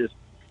 to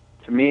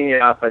me,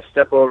 if I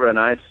step over a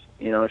nice,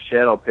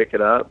 shed, I'll pick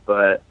it up.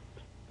 But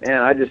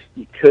man,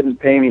 you couldn't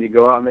pay me to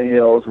go out in the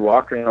hills,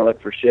 walk around and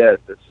look for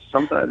sheds. It's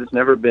something I've just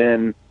never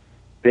been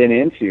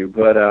into.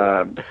 But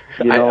I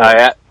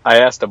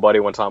asked a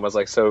buddy one time. I was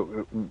like,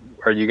 "So,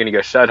 are you going to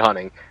go shed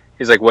hunting?"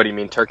 He's like, "What do you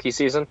mean, turkey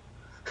season?"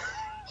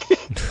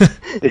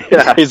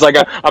 Yeah. He's like,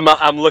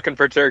 I'm looking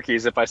for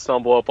turkeys. If I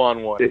stumble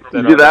upon one,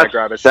 then I'm gonna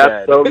grab a shed.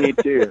 That's so me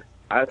too.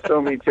 I'd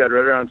run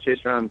around,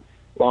 chase around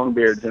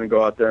longbeards, and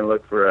go out there and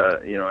look for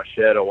a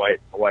shed, a white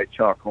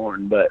chalk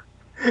horn. But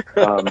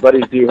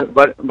buddies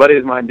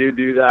of mine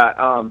do that.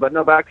 But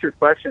no, back to your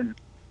question.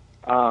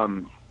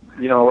 Elk,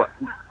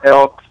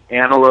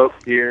 antelope,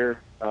 deer.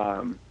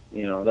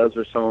 Those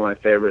are some of my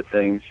favorite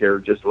things here,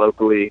 just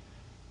locally.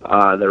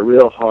 They're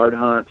real hard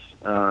hunts,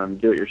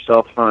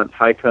 do-it-yourself hunts,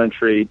 high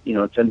country,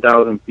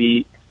 10,000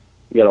 feet.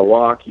 You got to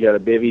walk, you got to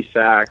bivy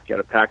sack, you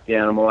got to pack the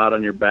animal out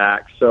on your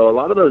back. So a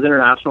lot of those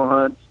international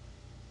hunts,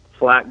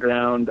 flat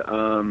ground,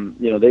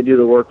 they do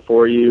the work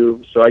for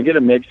you. So I get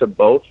a mix of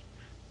both.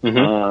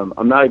 Mm-hmm.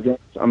 I'm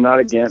not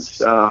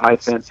against high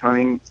fence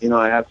hunting.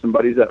 I have some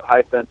buddies that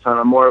high fence hunt.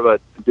 I'm more of a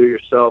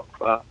do-it-yourself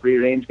free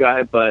range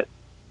guy, but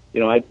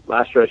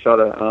last year I shot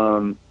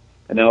an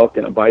elk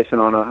and a bison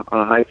on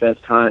a high fence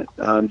hunt.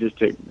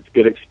 It's a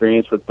good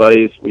experience with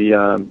buddies. We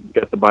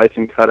got the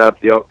bison cut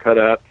up, the elk cut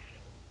up.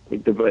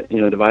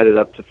 divided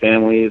up to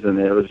families, and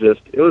it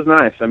was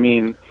nice. I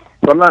mean,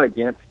 so I'm not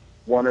against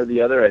one or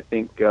the other. I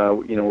think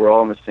we're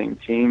all on the same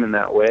team in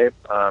that way.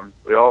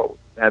 We all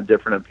have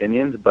different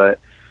opinions, but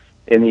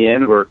in the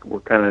end, we're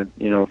kind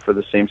of for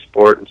the same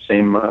sport and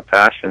same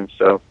passion.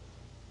 So.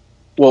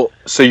 Well,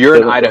 so you're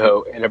in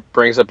Idaho, and it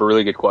brings up a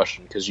really good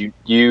question, because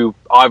you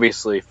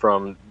obviously,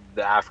 from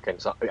the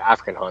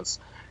African hunts,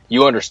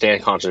 you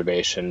understand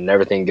conservation and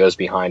everything goes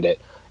behind it.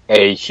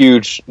 A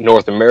huge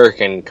North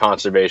American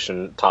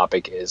conservation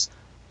topic is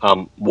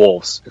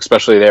wolves,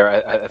 especially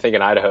there. I think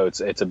in Idaho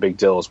it's a big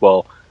deal as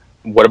well.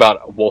 What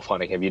about wolf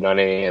hunting? Have you done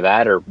any of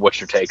that, or what's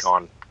your take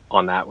on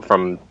that,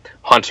 from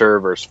hunter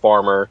versus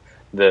farmer,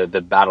 the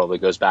battle that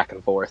goes back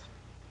and forth?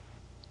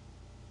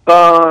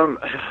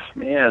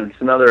 Man,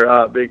 it's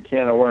another big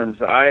can of worms.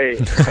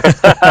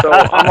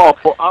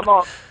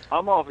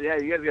 I'm all. Yeah,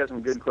 you guys got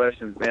some good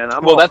questions, man.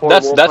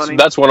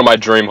 That's one of my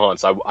dream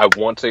hunts. I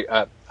want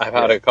to. I've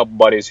had a couple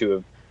buddies who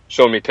have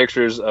shown me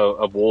pictures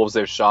of wolves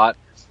they've shot,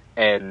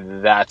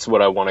 and that's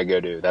what I want to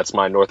go do. That's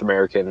my North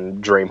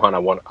American dream hunt. I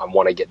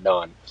want to get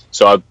done.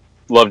 So I'd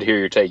love to hear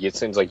your take. It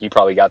seems like you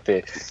probably got the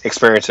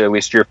experience, or at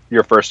least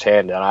your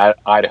firsthand in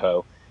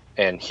Idaho,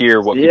 and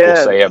hear what people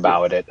say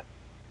about it.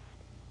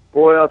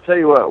 Boy, I'll tell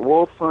you what,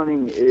 wolf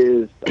hunting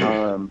is,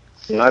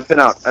 I've been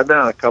out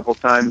a couple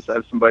times. I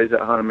have some buddies that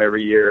hunt them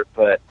every year,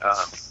 but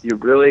you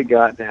really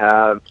got to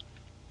have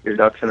your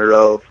ducks in a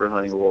row for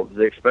hunting wolves,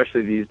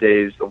 especially these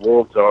days. The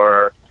wolves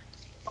are,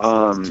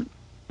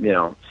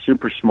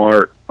 super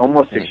smart,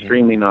 almost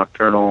extremely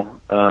nocturnal,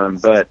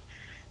 but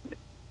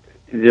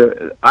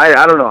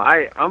I don't know.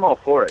 I'm all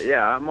for it.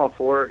 Yeah, I'm all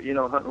for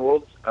hunting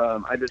wolves.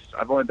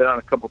 I've only been out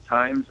a couple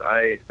times.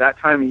 That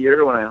time of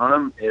year when I hunt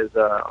them is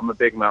I'm a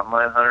big mountain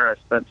lion hunter. I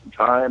spent some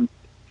time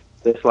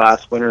this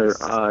last winter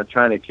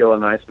trying to kill a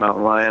nice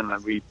mountain lion.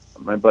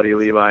 My buddy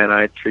Levi and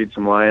I treed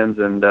some lions,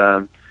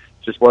 and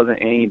just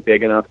wasn't any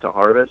big enough to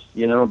harvest,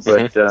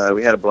 But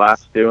we had a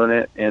blast doing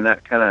it, and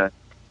that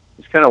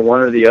it's kind of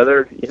one or the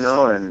other,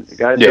 And the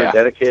guys that are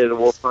dedicated to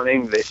wolf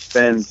hunting, they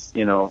spend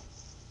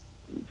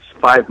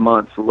 5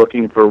 months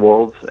looking for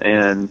wolves,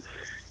 and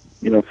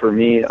for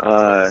me,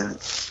 I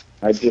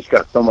just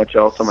got so much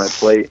else on my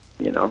plate,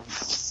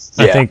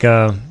 I think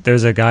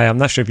there's a guy, I'm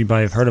not sure if you might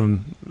have heard of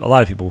him, a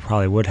lot of people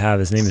probably would have.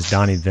 His name is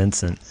Donnie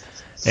Vincent,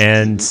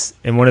 and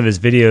in one of his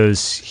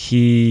videos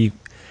he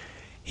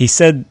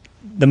said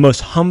the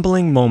most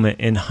humbling moment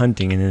in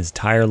hunting in his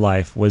entire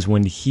life was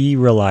when he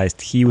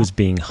realized he was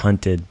being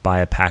hunted by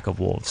a pack of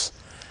wolves.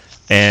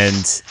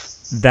 And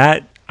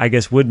that, I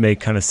guess, would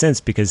make kind of sense,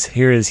 because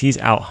he's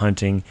out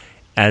hunting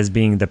as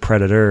being the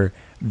predator,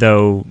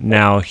 though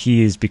now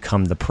he's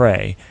become the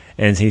prey.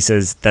 And he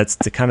says that's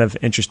the kind of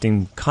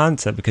interesting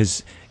concept,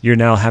 because you're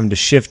now having to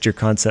shift your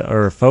concept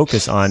or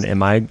focus on,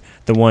 am I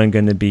the one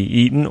going to be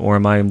eaten, or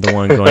am I the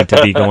one going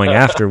to be going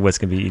after what's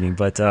going to be eating?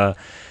 But I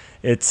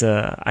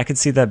could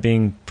see that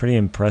being pretty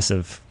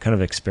impressive kind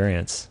of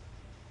experience.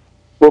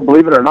 Well,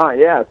 believe it or not,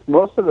 yes,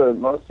 most of the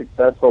most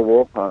successful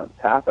wolf hunts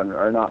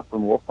are not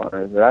from wolf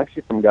hunters. They're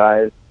actually from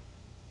guys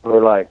who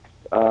are like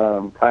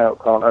calling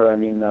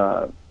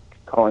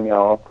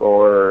elk,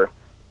 or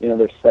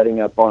they're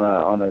setting up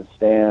on a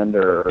stand,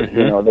 or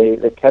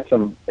they catch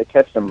them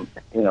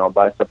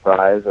by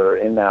surprise or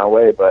in that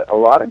way. But a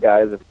lot of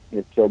guys have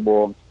killed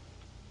wolves,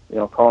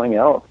 calling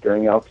elk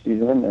during elk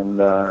season,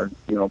 and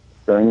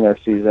during their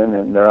season,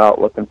 and they're out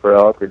looking for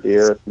elk or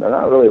deer. They're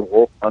not really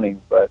wolf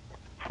hunting, but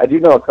I do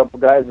know a couple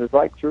guys. There's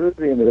like 2 or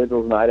 3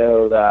 individuals in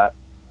Idaho that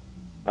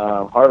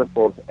harvest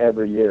wolves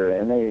every year,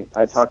 and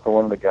I talked to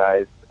one of the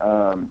guys.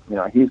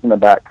 He's in the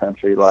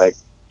backcountry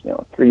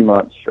 3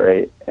 months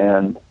straight,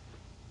 and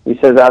he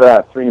says out of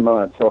that 3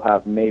 months he'll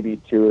have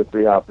maybe 2 or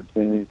 3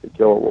 opportunities to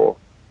kill a wolf.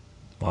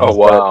 Oh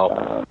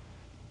wow!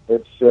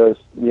 It's just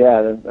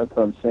that's what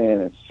I'm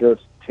saying. It's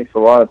just takes a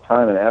lot of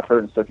time and effort.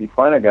 And so if you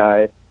find a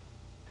guy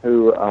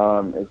who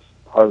is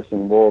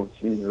harvesting wolves,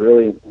 he's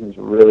really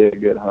a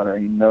good hunter.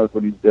 He knows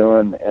what he's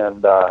doing,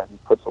 and he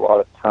puts a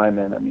lot of time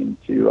in.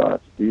 To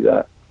do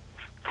that.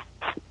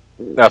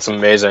 That's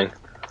amazing.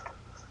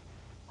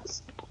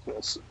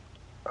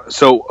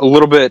 So a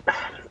little bit,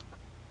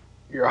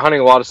 you're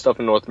hunting a lot of stuff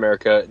in North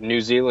America.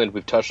 New Zealand,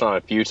 we've touched on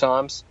a few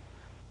times.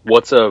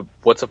 What's a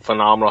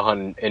phenomenal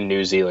hunt in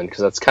New Zealand?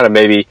 Because that's kind of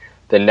maybe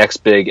the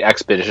next big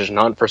expedition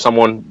hunt for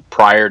someone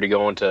prior to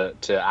going to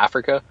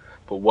Africa.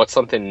 But what's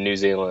something in New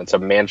Zealand? It's a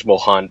manageable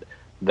hunt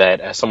that,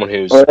 as someone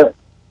who's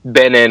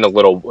been in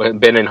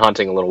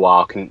hunting a little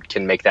while,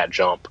 can make that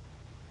jump.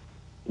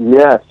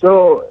 Yeah,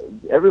 so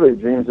everybody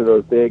dreams of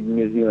those big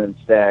New Zealand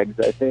stags.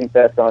 I think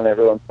that's on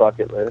everyone's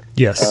bucket list.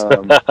 Yes,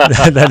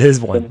 that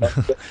is one.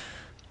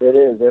 It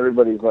is.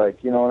 Everybody's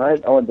like, and I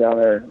went down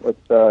there with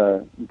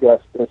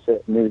Gus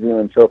Bissett, New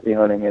Zealand trophy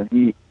hunting, and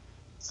he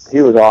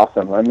was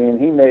awesome.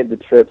 He made the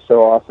trip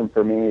so awesome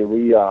for me.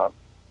 We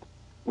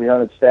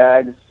hunted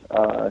stags,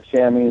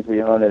 chamois. We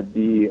hunted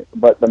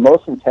but the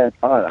most intense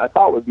hunt I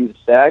thought would be the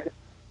stag.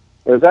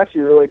 It was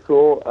actually really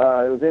cool.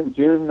 It was in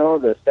June, though.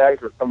 The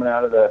stags were coming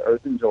out of or it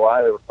was in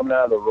July. They were coming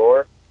out of the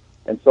roar,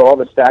 And so all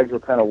the stags were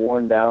kind of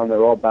worn down.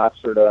 They're all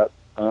bastard up.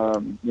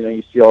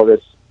 You see all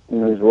this,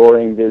 these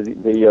roaring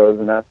videos,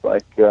 and that's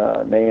like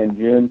May and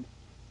June.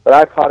 But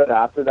I caught it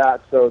after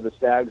that, so the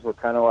stags were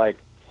kind of like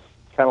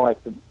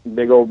the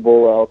big old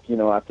bull elk.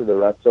 After the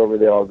rut's over,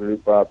 they all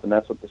group up, and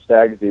that's what the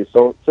stags do.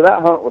 So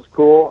that hunt was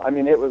cool. I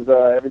mean, it was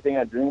everything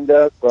I dreamed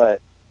of.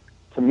 But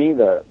to me,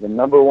 the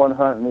number one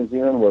hunt in New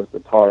Zealand was the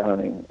tar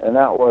hunting, and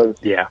that was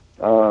I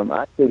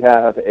actually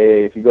have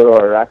if you go to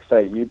our rack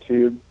site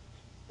YouTube,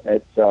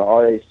 it's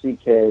RACKSSITE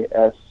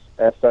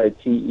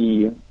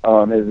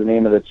is the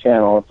name of the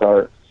channel. It's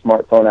our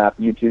smartphone app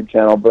YouTube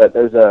channel, but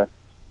there's a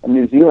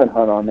New Zealand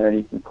hunt on there, and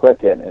you can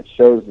click it, and it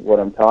shows what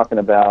I'm talking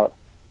about.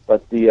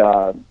 But the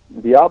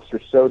Alps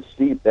are so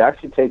steep, they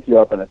actually take you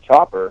up in a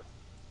chopper,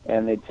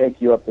 and they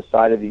take you up the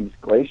side of these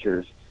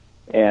glaciers,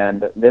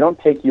 and they don't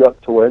take you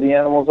up to where the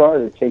animals are.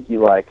 They take you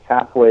like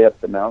halfway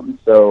up the mountain.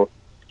 So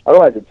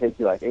otherwise, it'd take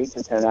you like 8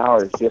 to 10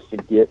 hours just to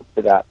get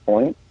to that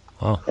point.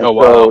 Oh,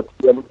 wow!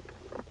 To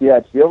be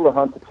able to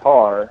hunt the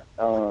tar,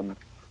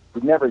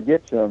 you'd never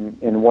get to them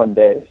in one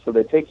day. So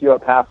they take you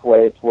up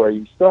halfway to where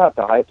you still have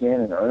to hike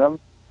in and earn them.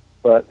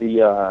 But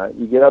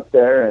you get up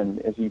there, and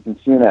as you can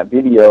see in that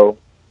video,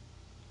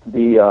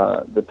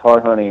 the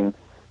tar hunting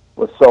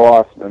was so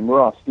awesome. And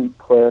we're on steep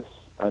cliffs.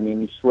 I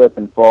mean, you slip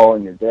and fall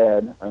and you're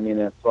dead. I mean,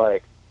 it's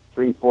like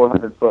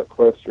 300-400 foot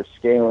cliffs you're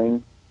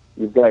scaling.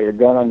 You've got your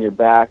gun on your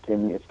back,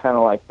 and it's kind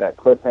of like that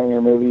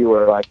cliffhanger movie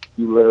where like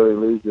you literally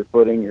lose your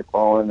footing, you're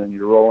falling, and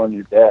you're rolling,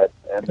 you're dead.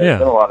 And there's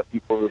been a lot of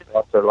people who've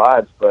lost their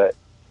lives, but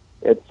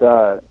it's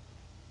to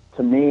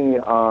me,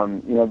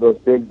 those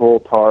big bull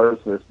tars,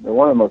 they're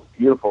one of the most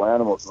beautiful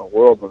animals in the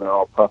world when they're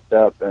all puffed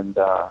up, and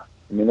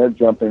they're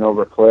jumping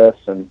over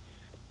cliffs, and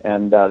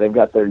they've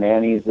got their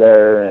nannies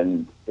there,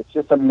 and it's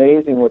just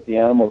amazing what the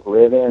animals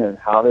live in and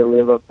how they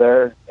live up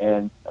there.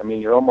 And I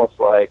mean, you're almost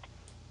like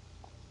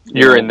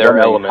you're in their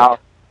element. How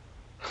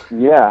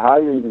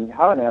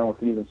an animal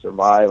can even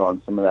survive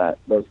on some of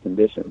those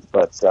conditions.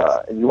 But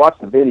if you watch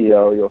the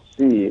video, you'll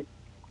see.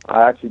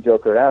 I actually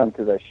joke around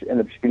because I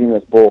end up shooting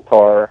this bull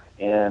tar,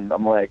 and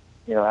I'm like,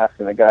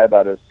 asking the guy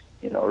about his,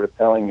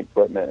 rappelling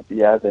equipment if he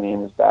has any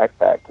in his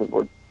backpack, because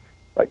we're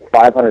like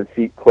 500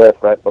 feet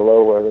cliff right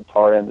below where the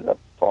tar ended up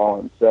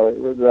falling. So it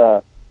was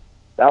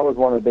that was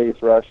one of the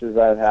biggest rushes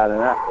I've had,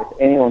 and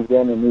if anyone's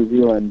going to New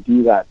Zealand,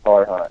 do that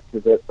tar hunt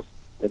because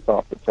it's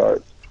off the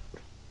charts.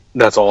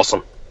 That's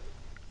awesome.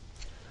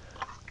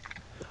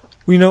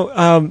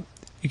 Well,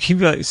 you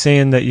keep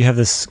saying that you have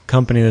this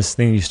company, this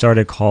thing you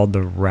started called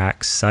the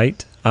Rack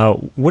Site.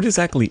 What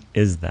exactly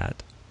is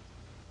that?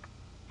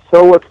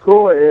 So what's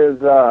cool is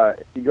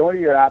if you go to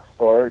your app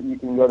store, you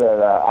can go to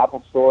the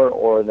Apple Store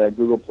or the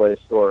Google Play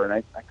Store, and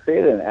I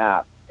created an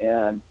app.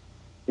 And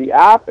the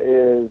app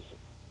is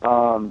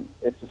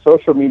it's a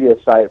social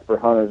media site for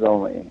hunters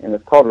only, and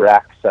it's called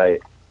Rack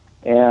Site.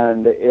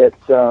 And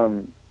it's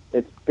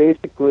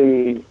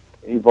basically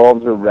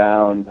evolves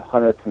around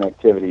hunter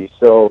connectivity.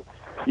 So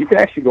you can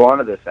actually go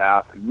onto this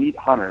app and meet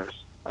hunters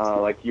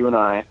like you and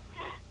I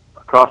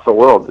across the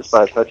world just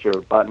by a touch of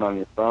a button on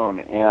your phone.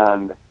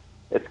 And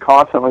it's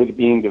constantly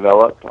being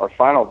developed. Our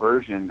final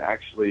version,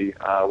 actually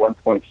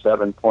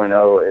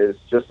 1.7.0, is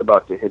just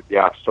about to hit the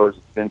app stores.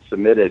 It's been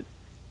submitted,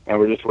 and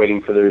we're just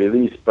waiting for the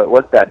release. But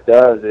what that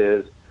does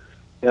is,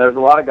 there's a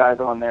lot of guys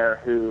on there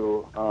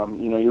who,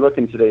 you look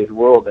in today's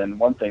world, and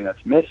one thing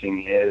that's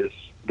missing is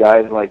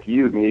guys like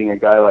you meeting a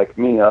guy like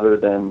me, other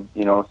than,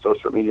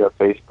 social media,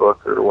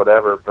 Facebook or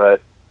whatever.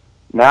 But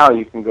now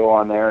you can go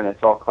on there, and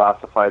it's all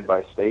classified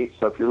by state.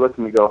 So if you're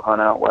looking to go hunt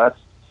out west,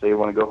 say you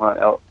want to go hunt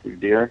elk or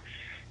deer,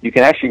 you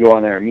can actually go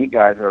on there and meet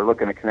guys that are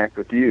looking to connect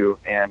with you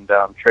and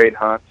trade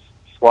hunts,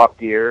 swap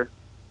gear,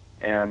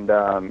 and,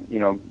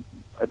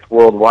 it's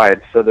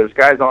worldwide. So there's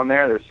guys on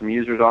there. There's some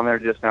users on there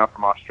just now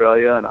from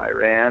Australia and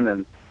Iran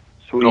and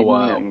Sweden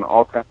and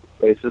all kinds of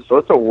places. So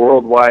it's a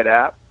worldwide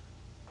app.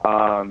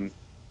 And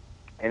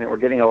we're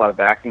getting a lot of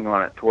backing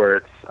on it to where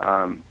it's,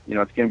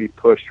 it's going to be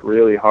pushed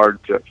really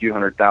hard to a few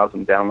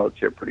 100,000 downloads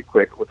here pretty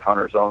quick with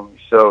hunters only.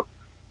 So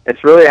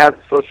it's really has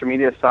a social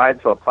media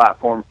side, so a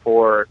platform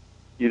for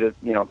you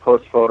to,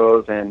 post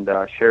photos and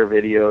share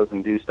videos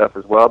and do stuff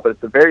as well. But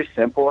it's a very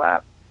simple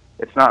app.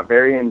 It's not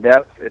very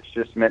in-depth. It's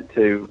just meant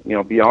to,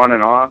 be on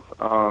and off,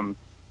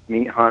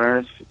 meet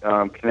hunters,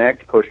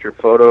 connect, post your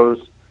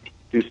photos,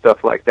 do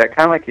stuff like that,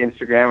 kind of like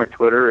Instagram or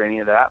Twitter or any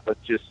of that,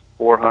 but just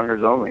for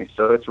hunters only.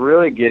 So it's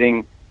really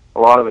getting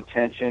a lot of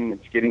attention.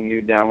 It's getting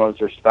new downloads.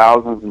 There's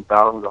thousands and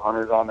thousands of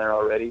hunters on there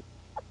already.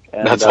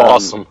 And, that's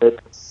awesome.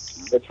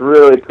 It's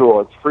really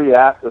cool. It's a free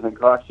app. Doesn't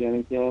cost you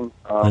anything.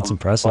 That's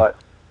impressive. But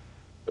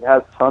it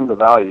has tons of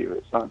value.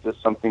 It's not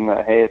just something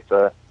that, hey, it's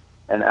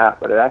an app,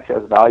 but it actually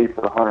has value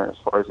for the hunter as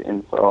far as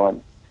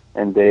info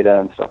and data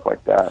and stuff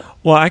like that.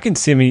 Well, I can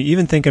see,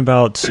 even thinking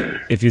about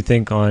if you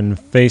think on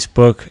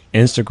Facebook,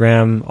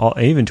 Instagram,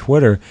 even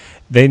Twitter,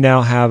 they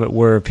now have it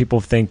where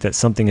people think that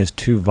something is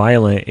too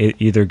violent. It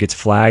either gets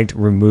flagged,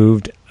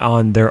 removed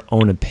on their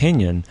own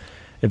opinion.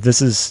 If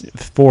this is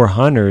for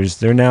hunters,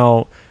 they're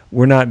now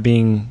we don't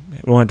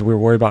have to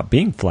worry about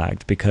being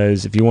flagged,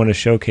 because if you want to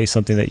showcase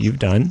something that you've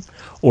done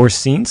or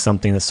seen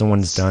something that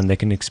someone's done, they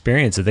can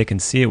experience it. They can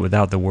see it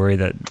without the worry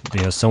that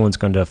someone's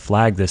going to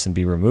flag this and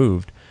be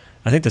removed.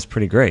 I think that's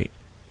pretty great.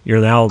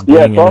 You're now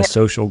being in a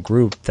social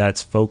group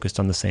that's focused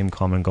on the same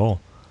common goal.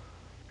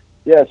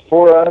 Yeah, it's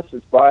for us,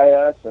 it's by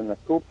us, and the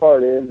cool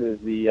part is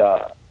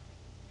the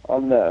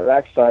on the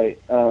rack site,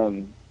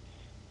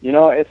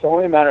 it's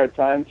only a matter of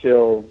time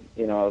till,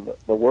 the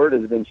word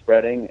has been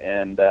spreading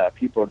and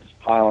people are just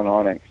piling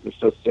on it because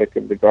they're so sick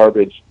of the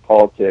garbage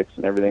politics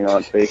and everything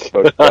on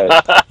Facebook. But,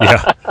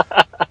 Yeah.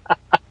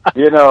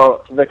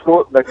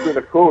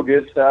 the cool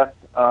good stuff,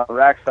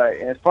 rack site.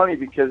 And it's funny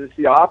because it's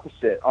the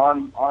opposite.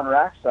 On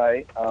rack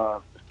site,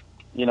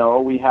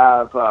 we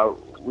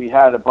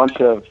had a bunch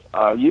of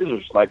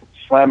users like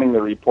slamming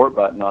the report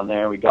button on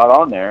there. We got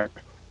on there,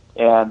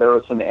 and there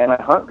was an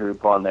anti-hunt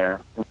group on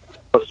there.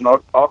 Posting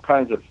all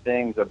kinds of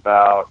things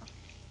about,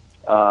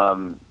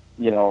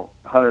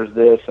 hunters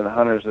this and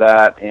hunters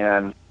that.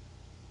 And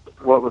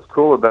what was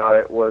cool about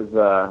it was,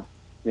 the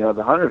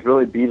hunters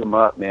really beat him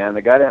up, man.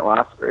 The guy didn't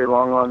last very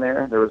long on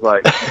there. There was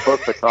like, he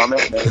posted a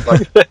comment, and there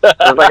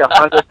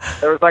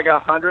was like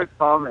 100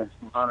 comments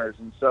from hunters.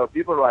 And so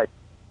people are like,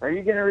 are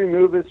you going to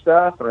remove his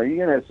stuff? Or are you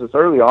going to, it's just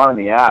early on in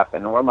the app.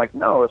 And I'm like,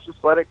 no, let's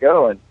just let it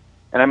go. And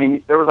I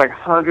mean, there was like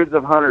hundreds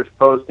of hunters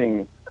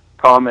posting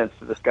comments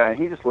to this guy, and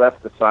he just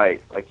left the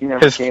site. Like, he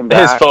never came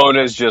back. His phone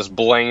is just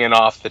blinging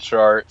off the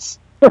charts.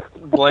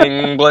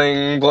 Bling,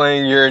 bling,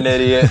 bling, you're an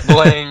idiot.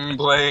 Bling,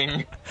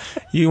 bling.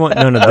 You want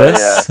none of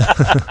this?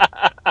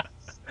 Yeah.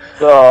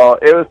 So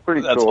it was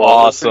pretty That's cool.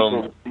 Awesome.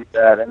 It was pretty cool to see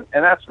that.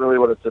 And that's really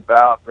what it's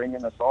about,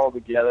 bringing us all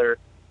together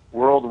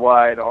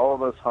worldwide, all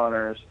of us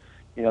hunters.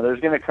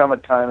 There's going to come a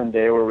time and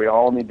day where we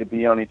all need to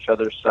be on each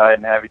other's side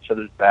and have each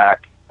other's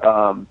back.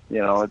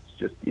 It's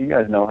just, you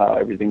guys know how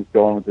everything's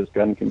going with this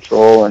gun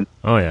control. And,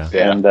 oh, yeah.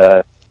 And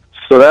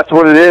so that's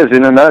what it is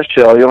in a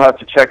nutshell. You'll have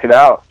to check it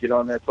out. Get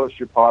on there, post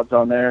your pods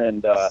on there,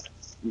 and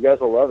you guys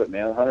will love it,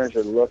 man. Hunters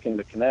are looking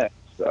to connect.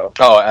 So.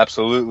 Oh,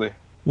 absolutely.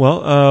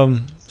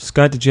 Well,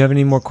 Scott, did you have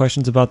any more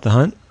questions about the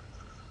hunt?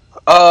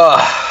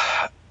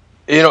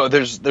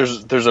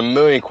 There's a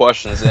million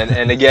questions,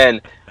 and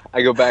again,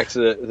 I go back to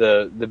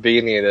the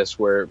beginning of this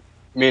where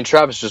me and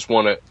Travis just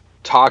want to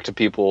talk to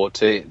people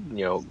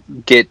to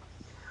get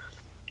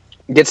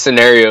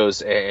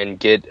scenarios and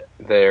get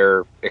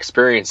their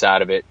experience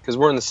out of it, because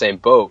we're in the same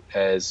boat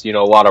as a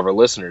lot of our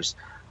listeners.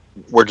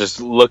 We're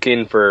just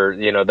looking for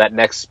that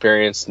next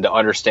experience and to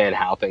understand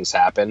how things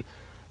happen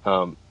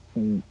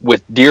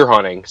with deer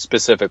hunting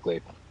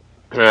specifically.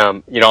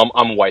 I'm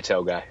a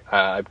whitetail guy.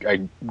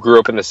 I grew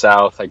up in the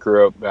South. I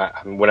grew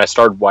up when I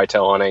started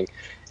whitetail hunting,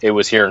 it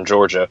was here in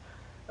Georgia.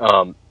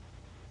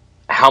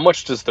 How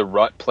much does the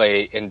rut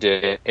play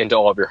into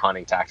all of your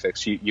hunting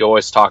tactics? You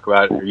always talk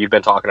about, or you've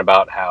been talking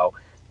about how,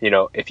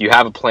 if you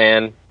have a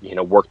plan,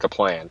 work the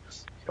plan.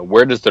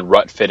 Where does the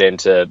rut fit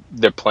into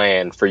the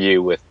plan for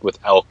you with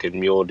elk and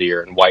mule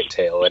deer and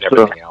whitetail and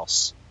everything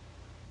else?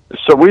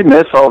 So we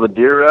miss all the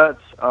deer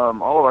ruts.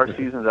 All of our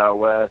seasons out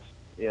west,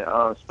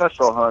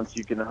 special hunts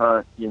you can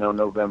hunt.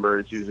 November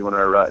is usually when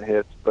our rut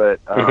hits,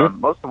 but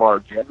most of our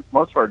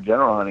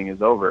general hunting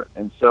is over.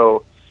 And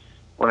so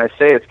when I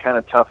say it's kind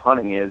of tough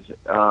hunting, is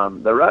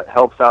the rut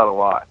helps out a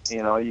lot.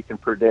 You can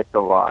predict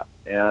a lot,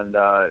 and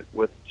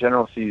with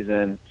general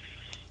season,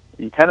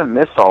 you kind of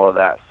miss all of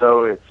that.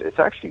 So it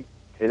actually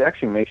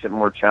makes it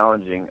more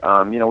challenging.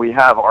 We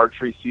have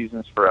archery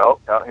seasons for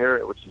elk out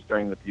here, which is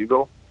during the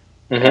bugle,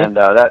 and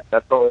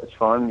that's always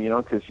fun.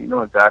 Because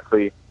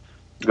exactly.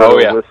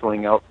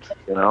 Whistling elk,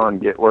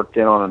 and get worked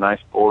in on a nice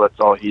bull that's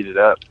all heated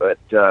up. But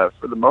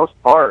for the most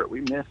part,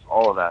 we miss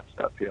all of that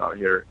stuff out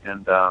here,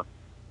 and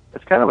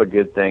it's kind of a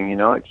good thing.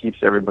 It keeps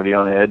everybody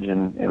on edge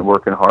and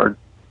working hard.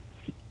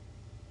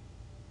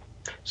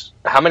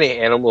 How many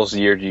animals a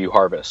year do you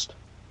harvest?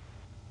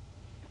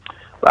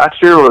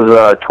 Last year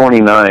was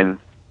 29.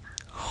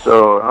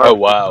 So oh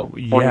wow,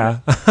 20, yeah,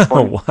 20.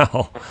 Oh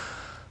wow.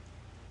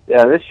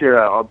 Yeah, this year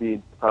I'll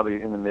be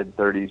probably in the mid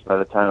 30s by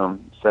the time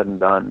I'm said and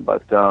done.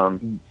 But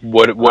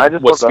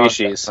what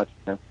species?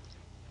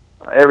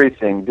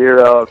 Everything, deer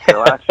elk.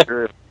 Last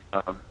year,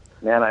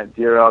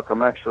 deer elk.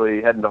 I'm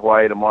actually heading to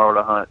Hawaii tomorrow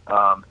to hunt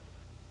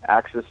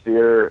axis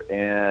deer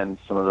and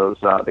some of those.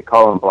 They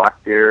call them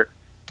black deer.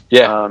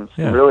 Yeah.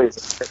 Really,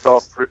 it's all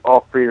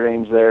free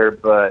range there.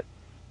 But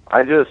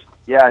I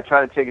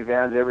try to take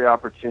advantage of every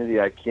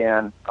opportunity I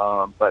can.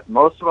 But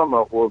most of them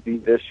will be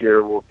this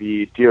year will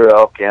be deer,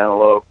 elk,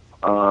 antelope.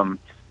 I'm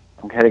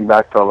heading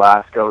back to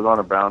Alaska. I was on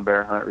a brown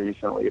bear hunt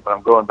recently, but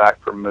I'm going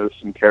back for moose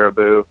and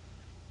caribou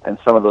and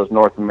some of those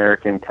North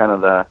American kind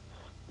of the,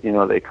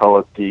 they call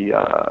it the,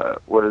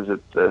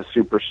 the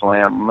super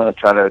slam. I'm going to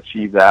try to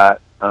achieve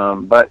that.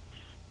 But,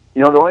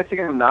 the only thing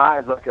I'm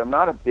not is, I'm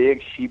not a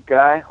big sheep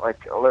guy.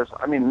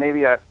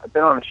 Maybe I've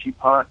been on a sheep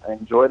hunt. I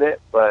enjoyed it,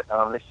 but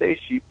they say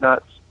sheep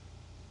nuts,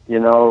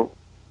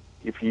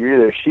 if you're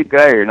either a sheep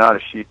guy or you're not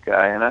a sheep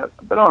guy. And I've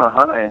been on a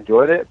hunt. I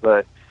enjoyed it,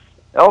 but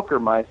elk are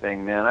my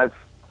thing, man. I've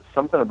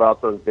something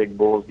about those big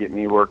bulls get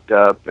me worked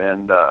up,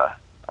 and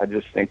I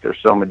just think they're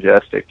so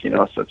majestic. You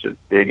know, such a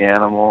big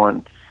animal,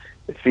 and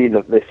they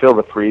fill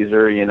the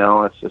freezer. You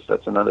know,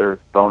 that's another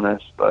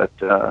bonus. But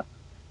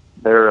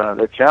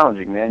they're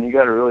challenging, man. You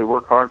got to really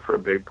work hard for a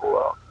big bull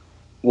elk.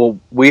 Well,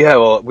 we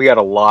got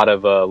a lot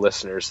of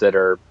listeners that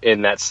are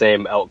in that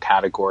same elk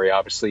category.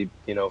 Obviously,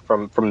 you know,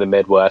 from the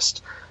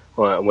Midwest,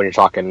 when you're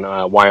talking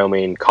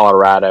Wyoming,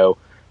 Colorado,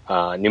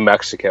 New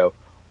Mexico.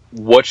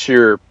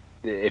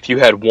 If you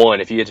had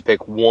to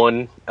pick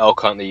one elk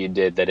hunt that you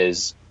did that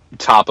is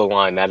top of the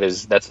line,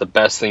 that's the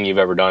best thing you've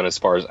ever done as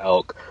far as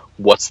elk.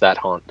 What's that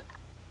hunt?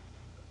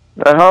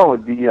 That hunt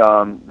would be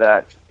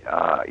that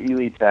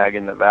Ely tag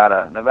in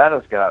Nevada.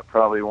 Nevada's got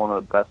probably one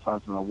of the best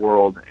hunts in the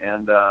world,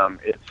 and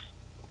it's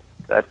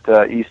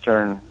that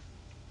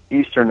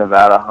eastern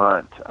Nevada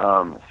hunt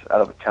out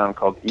of a town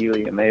called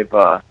Ely, and they've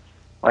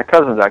my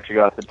cousin's actually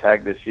got the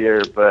tag this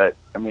year, but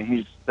I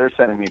mean they're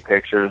sending me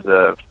pictures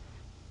of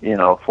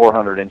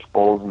 400-inch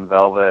bulls in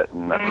velvet,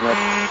 and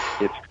I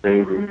mean it's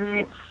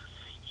crazy.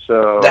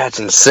 So that's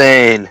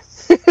insane.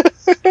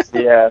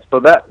 Yeah, so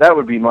that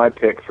would be my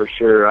pick for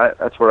sure.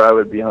 That's where I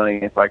would be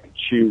hunting if I could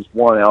choose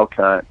one elk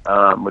hunt.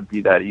 Would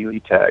be that Ely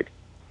tag.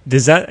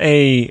 Is that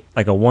a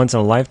once in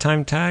a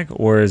lifetime tag,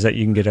 or is that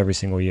you can get every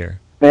single year?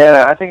 Man,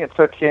 I think it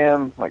took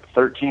him like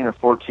 13 or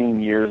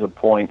 14 years of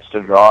points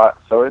to draw it.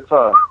 So it's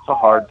a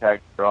hard tag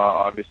to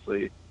draw,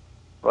 obviously.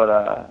 But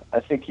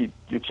I think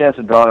your chance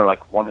of drawing are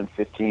like 1 in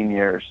 15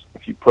 years.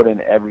 If you put in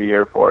every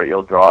year for it,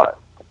 you'll draw it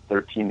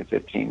 13 to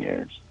 15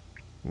 years.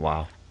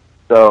 Wow.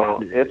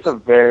 So it's a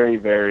very,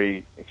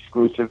 very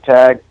exclusive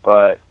tag,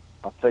 but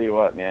I'll tell you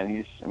what, man,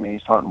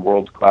 he's hunting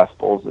world-class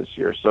bulls this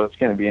year, so it's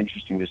going to be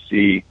interesting to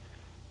see.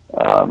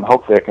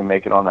 Hopefully I can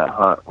make it on that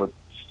hunt with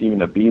Stephen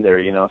to be there.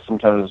 You know,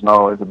 sometimes it's not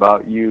always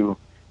about you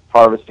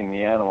harvesting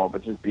the animal,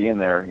 but just being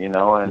there, you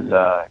know, and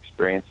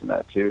experiencing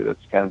that too.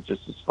 That's kind of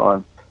just as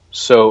fun.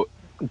 So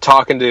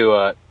talking to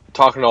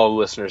all the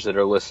listeners that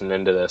are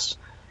listening to this,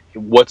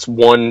 what's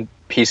one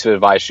piece of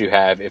advice you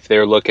have if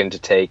they're looking to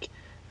take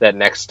that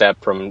next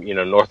step from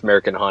North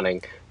American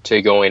hunting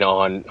to going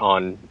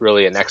on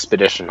really an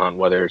expedition hunt,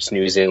 whether it's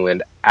New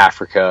Zealand,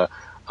 Africa,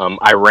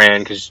 Iran,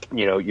 because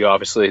you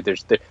obviously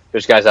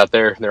there's guys out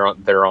there,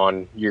 they're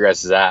on your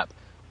guys' app.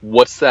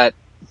 What's that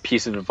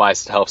piece of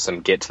advice that helps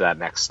them get to that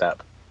next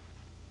step?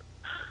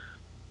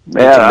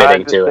 Man, I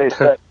just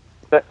say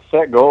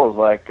set goals.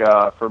 Like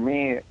for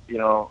me,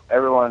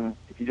 everyone,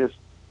 if you just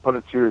put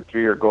a 2 or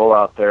 3 year goal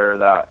out there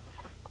that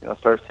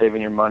start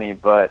saving your money.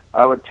 But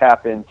I would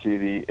tap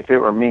into if it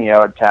were me, I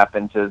would tap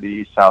into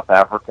the South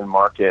African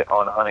market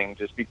on hunting,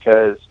 just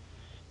because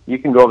you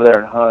can go over there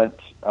and hunt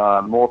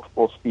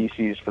multiple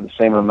species for the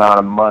same amount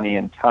of money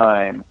and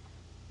time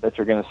that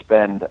you're going to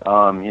spend,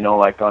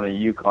 like on a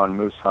Yukon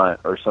moose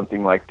hunt or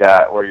something like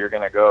that, where you're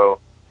going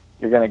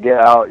to get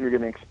out, you're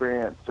going to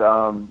experience,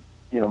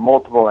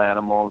 multiple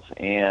animals,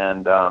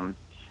 and,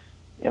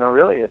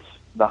 really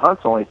the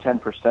hunt's only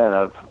 10%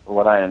 of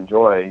what I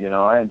enjoy.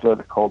 I enjoy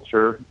the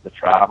culture, the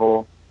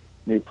travel,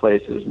 new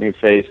places, new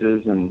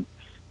faces, and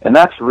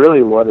that's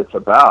really what it's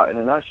about. In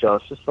a nutshell,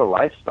 it's just a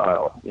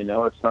lifestyle.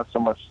 It's not so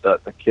much the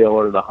kill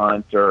or the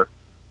hunt, or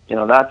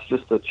that's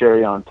just the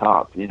cherry on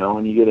top.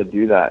 When you get to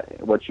do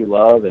that, what you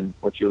love and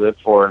what you live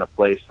for in a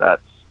place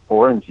that's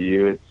foreign to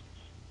you, it's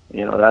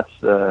that's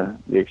the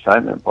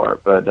excitement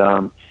part. But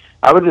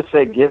I would just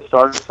say get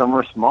started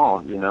somewhere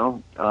small.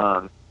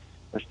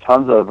 There's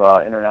tons of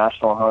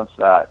international hunts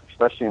that,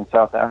 especially in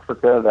South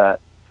Africa,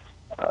 that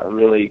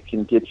really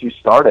can get you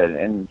started,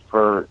 and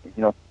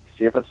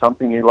see if it's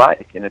something you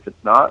like. And if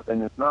it's not,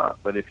 then it's not.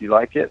 But if you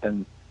like it,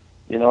 then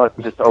it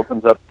just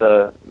opens up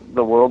the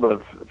world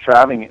of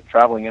traveling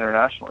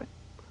internationally.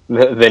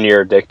 Then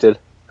you're addicted.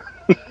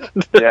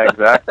 Yeah,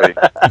 exactly.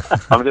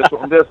 I'm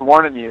just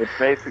warning you.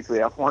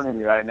 Basically, I'm warning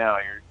you right now.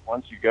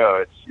 Once you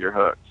go, you're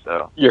hooked.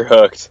 So you're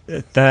hooked.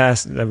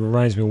 That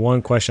reminds me of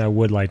one question I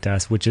would like to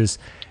ask, which is,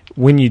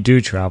 when you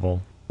do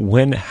travel,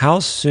 how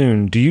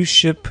soon do you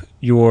ship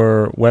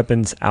your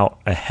weapons out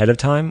ahead of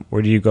time,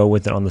 or do you go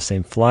with it on the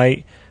same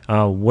flight?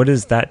 What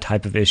is that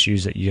type of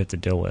issues that you have to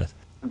deal with?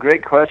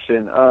 Great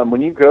question. When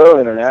you go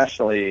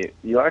internationally,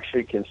 you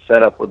actually can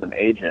set up with an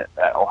agent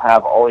that will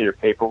have all your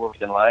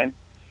paperwork in line,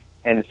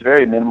 and it's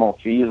very minimal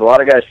fees. A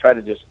lot of guys try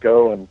to just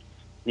go and,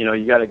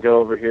 you got to go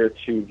over here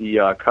to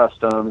the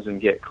customs and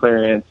get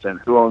clearance and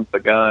who owns the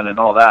gun and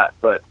all that.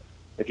 But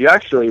if you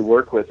actually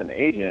work with an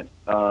agent,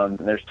 and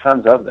there's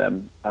tons of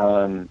them,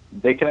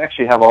 they can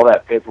actually have all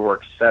that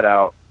paperwork set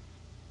out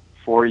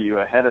for you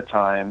ahead of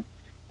time,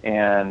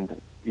 and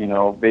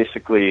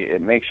basically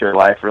it makes your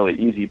life really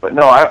easy. But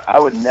no, I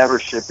would never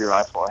ship your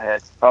rifle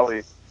ahead.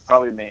 Probably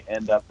may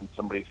end up in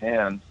somebody's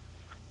hands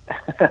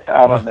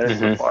out on their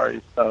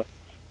safaris. So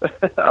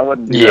I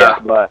wouldn't do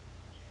that. But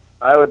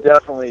I would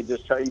definitely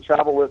just try. You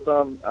travel with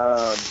them.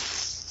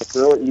 It's a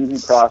real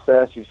easy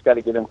process. You just got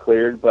to get them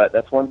cleared. But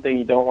that's one thing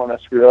you don't want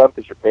to screw up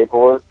is your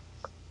paperwork,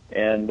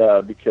 and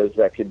because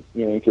that could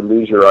you could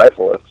lose your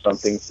rifle if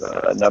something's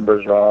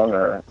number's wrong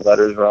or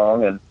letter's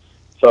wrong. And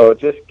So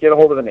just get a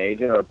hold of an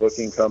agent or a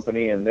booking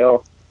company, and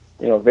they'll,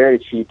 very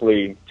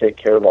cheaply take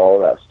care of all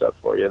of that stuff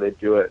for you. They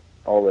do it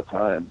all the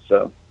time.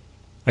 So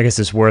I guess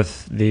it's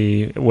worth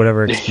the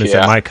whatever expense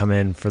that might come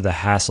in for the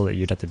hassle that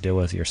you'd have to deal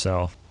with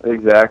yourself.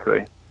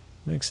 Exactly.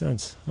 Makes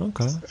sense.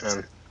 Okay.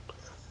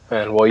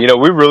 And well,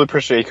 we really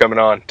appreciate you coming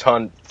on.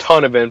 Ton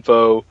of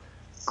info,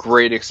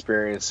 great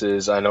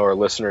experiences. I know our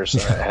listeners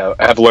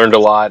have learned a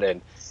lot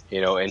and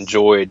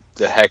enjoyed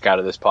the heck out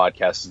of this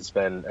podcast. It's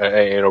been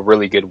a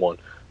really good one.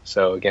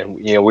 So again,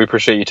 we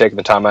appreciate you taking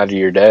the time out of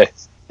your day.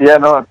 Yeah,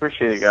 no, I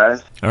appreciate it,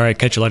 guys. All right,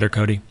 catch you later,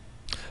 Cody.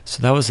 So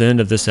that was the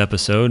end of this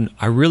episode.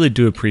 I really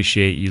do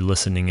appreciate you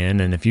listening in,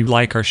 and if you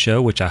like our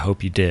show, which I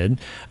hope you did,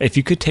 if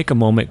you could take a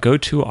moment, go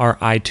to our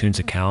iTunes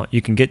account.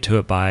 You can get to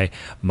it by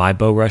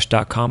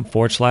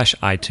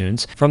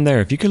mybowrush.com/iTunes. From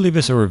there, if you could leave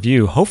us a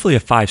review, hopefully a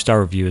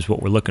 5-star review is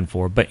what we're looking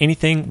for, but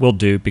anything will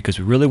do because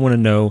we really want to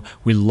know.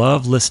 We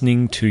love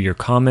listening to your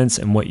comments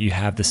and what you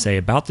have to say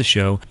about the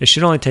show. It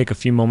should only take a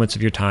few moments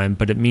of your time,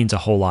 but it means a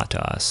whole lot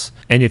to us.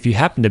 And if you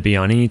happen to be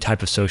on any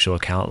type of social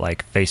account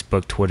like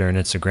Facebook, Twitter, and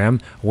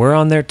Instagram, we're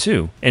on there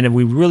too. And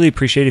we really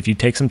appreciate if you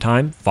take some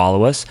time,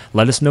 follow us,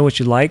 let us know what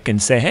you like,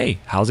 and say, hey,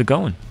 how's it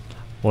going?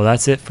 Well,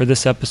 that's it for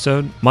this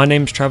episode. My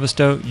name's Travis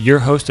Stowe, your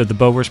host of the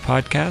BowRush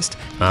podcast.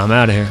 I'm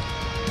out of here.